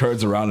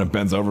turns around and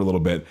bends over a little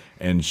bit,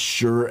 and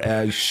sure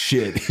as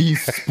shit, he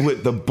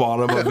split the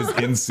bottom of his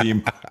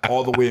inseam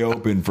all the way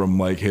open from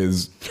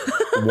his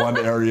one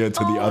area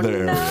to the other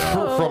area.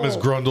 From his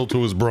grundle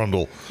to his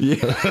brundle.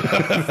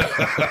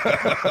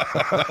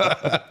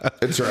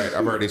 It's right.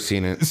 I've already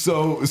seen it.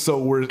 So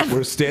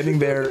we're standing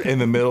there in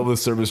the middle of the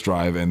service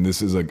drive, and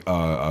this is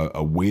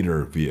a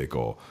waiter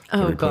vehicle.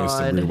 Oh, replace the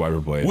God. rear wiper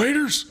blade.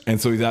 Waiters. And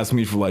so he's asking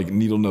me for like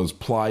needle nose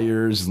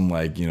pliers and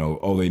like,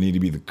 they need to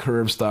be the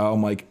curve style.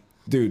 I'm like,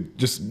 dude,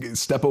 just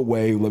step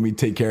away. Let me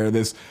take care of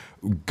this.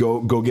 Go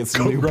get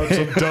some new grab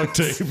some duct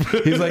tape.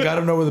 He's like, I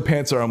don't know where the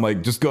pants are. I'm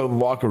like, just go to the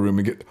locker room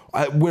and get.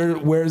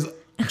 Where's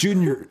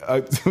Junior? He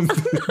doesn't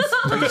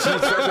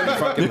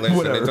fucking listen.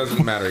 Whatever. It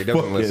doesn't matter. He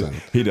doesn't listen.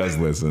 He does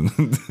listen.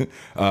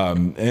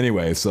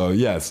 Anyway, so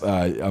yes,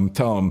 I'm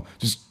telling him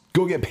just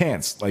go get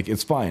pants. Like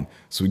it's fine.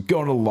 So we go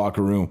into the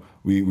locker room.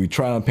 We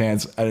try on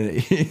pants.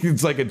 And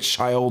it's like a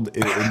child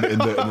in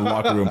the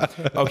locker room.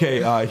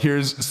 Okay,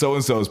 here's so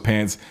and so's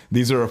pants.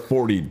 These are a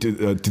 40.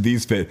 Do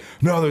these fit?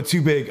 No, they're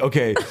too big.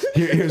 Okay,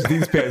 here's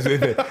these pants. They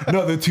fit.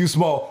 No, they're too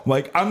small.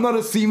 Like I'm not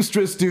a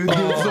seamstress, dude.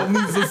 There's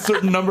only a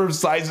certain number of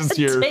sizes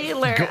here.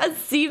 Taylor, a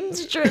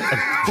seamstress.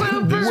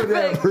 So perfect.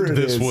 Whatever it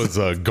This is. was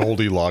a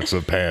Goldilocks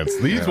of pants.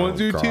 These Oh, ones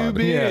are too God.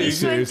 big. Yeah,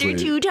 These ones are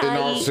seriously. too In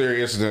all tight.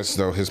 seriousness,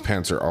 though, his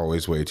pants are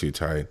always way too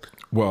tight.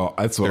 Well,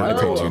 that's what They're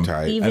I told too him.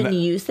 tight. Even And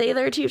you say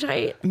they're too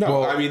tight?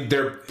 No, I mean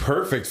they're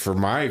perfect for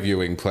my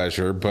viewing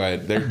pleasure,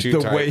 but they're too The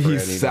tight. way for he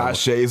any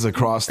sachets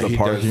across the He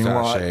parking does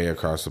lot. sachet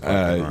across the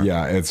parking lot.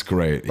 Yeah, it's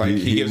great. Like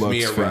he gives looks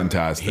me a run.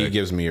 fantastic. He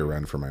gives me a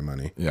run for my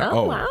money. Yeah.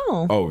 Oh,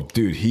 wow. Oh,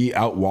 dude, he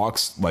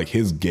outwalks like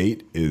his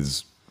gait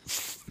is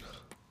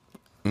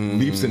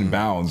leaps and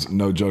bounds.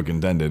 No joke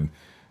intended.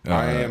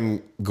 I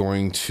am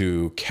going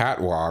to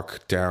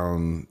catwalk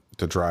down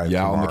the drive.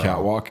 Yeah, on the tomorrow.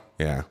 catwalk.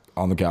 Yeah.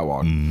 On the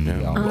catwalk.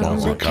 Yeah. Oh,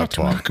 my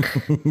catwalk.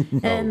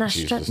 And I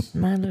Jesus. strut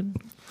my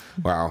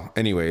Wow.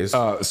 Anyways,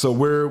 So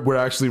we're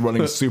actually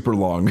running super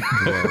long.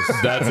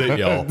 That's it,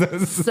 y'all.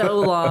 so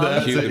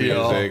long. cue the it,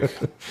 y'all. music.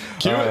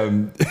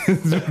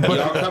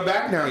 Y'all come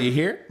back now. You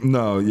hear?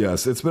 No,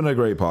 yes, it's been a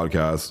great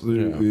podcast.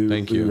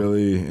 thank We you.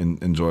 really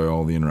enjoy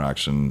all the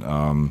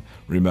interaction.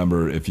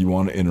 Remember, if you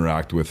want to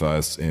interact with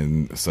us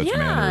in such Yeah.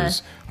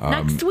 manners,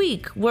 Next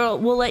week, we'll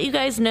let you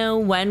guys know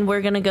when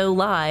we're going to go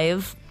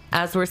live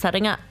as we're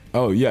setting up.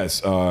 oh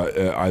yes,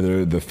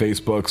 either the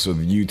Facebooks or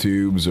the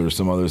YouTubes or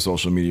some other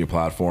social media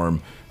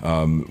platform.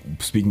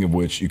 Speaking of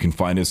which, you can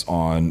find us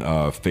on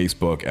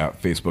Facebook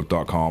at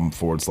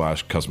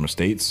facebook.com/customer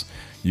states.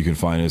 You can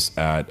find us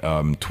at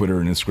Twitter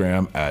and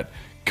Instagram at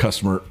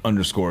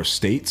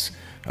customer_states.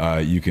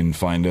 You can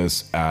find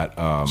us at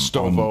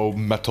Stovo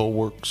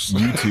Metalworks.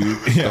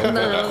 YouTube.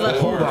 Yeah.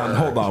 Hold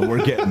on.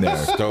 We're getting there.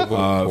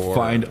 Stovo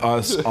Find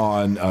us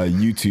on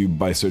YouTube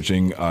by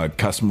searching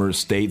Customer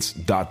States ...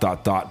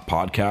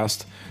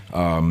 podcast.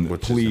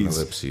 Which is in Please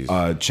ellipses.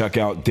 check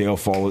out Dale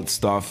Follett's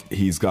stuff.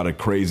 He's got a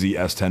crazy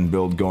S10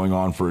 build going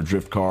on for a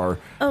drift car.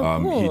 He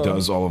Cool.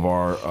 does all of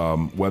our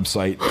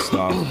website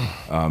stuff.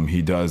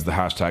 He does the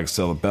hashtag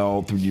Sell a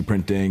Bell 3D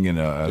printing and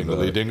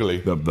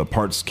Dingly. the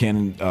parts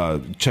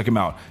cannon. Check him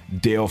out,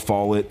 Dale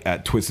Follett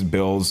at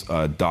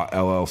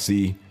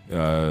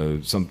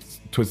twistedbills.llc, some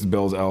Twisted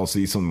Bills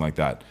LLC, something like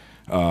that.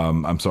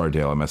 I'm sorry,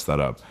 Dale, I messed that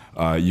up.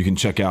 You can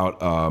check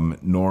out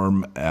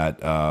Norm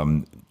at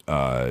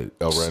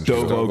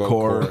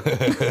Stovocore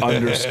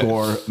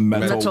 _metalworks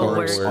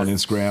Metalworks. on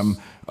Instagram.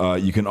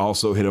 You can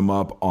also hit him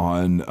up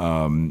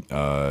on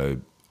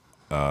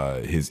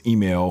his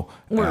email.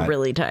 We're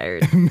really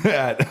tired.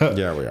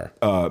 Yeah, we are.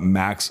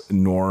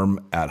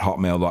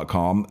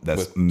 maxnorm@hotmail.com.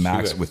 That's With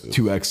Max two with X's.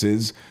 2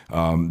 X's.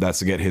 That's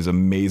to get his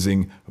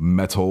amazing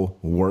metal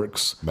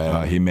works.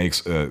 He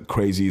makes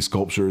crazy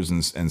sculptures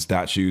and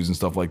statues and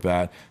stuff like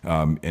that.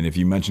 And if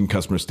you mention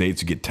Customer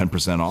States, you get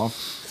 10% off.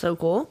 So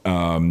cool.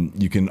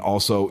 You can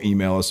also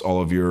email us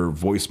all of your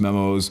voice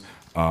memos,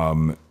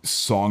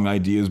 song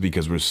ideas,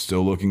 because we're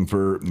still looking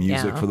for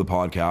music Yeah. for the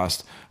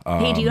podcast.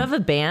 Hey, do you have a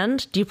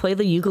band? Do you play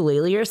the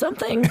ukulele or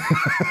something?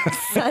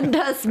 Send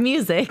us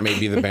music.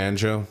 Maybe the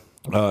banjo.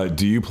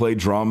 Do you play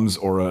drums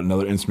or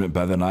another instrument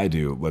better than I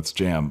do? Let's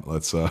jam.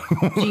 Let's. Do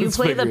you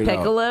play the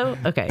piccolo?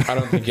 Okay. I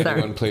don't think Sorry.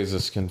 anyone plays the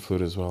skin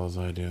flute as well as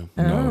I do.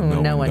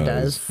 No one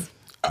does.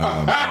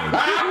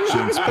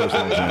 Jinx,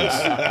 personal jinx.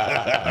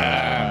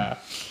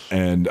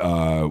 And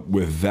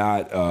with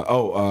that,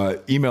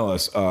 email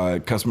us,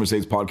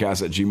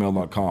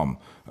 customerstatespodcast@gmail.com.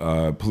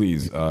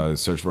 Please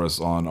search for us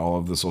on all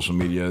of the social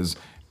medias.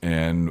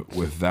 And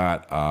with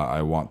that,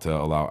 I want to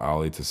allow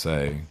Ali to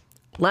say,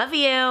 Love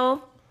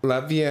you.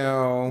 Love you.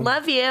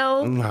 Love you.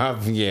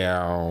 Love you.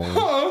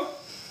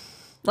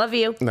 Love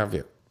you. Love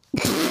you.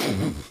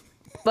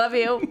 Love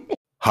you.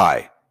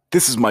 hi,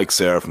 this is Mike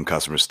Sarah from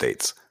Customer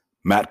States.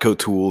 Matco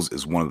Tools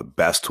is one of the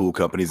best tool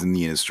companies in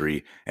the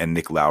industry, and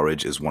Nick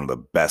Lowridge is one of the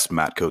best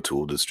Matco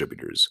tool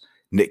distributors.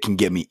 Nick can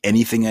get me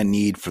anything I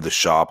need for the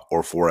shop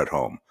or for at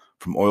home.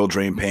 From oil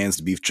drain pans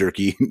to beef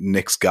jerky,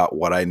 Nick's got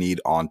what I need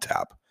on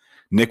tap.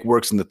 Nick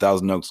works in the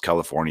Thousand Oaks,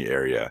 California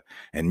area,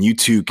 and you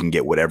too can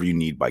get whatever you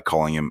need by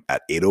calling him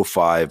at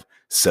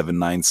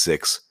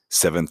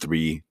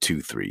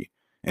 805-796-7323.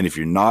 And if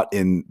you're not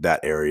in that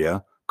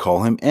area,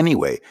 call him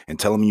anyway and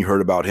tell him you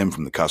heard about him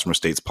from the Customer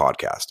States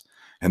podcast.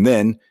 And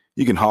then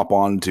you can hop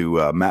on to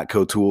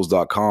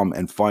matcotools.com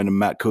and find a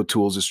Matco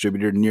Tools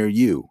distributor near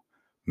you.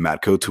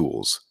 Matco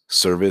Tools.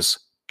 Service,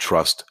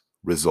 trust,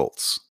 results.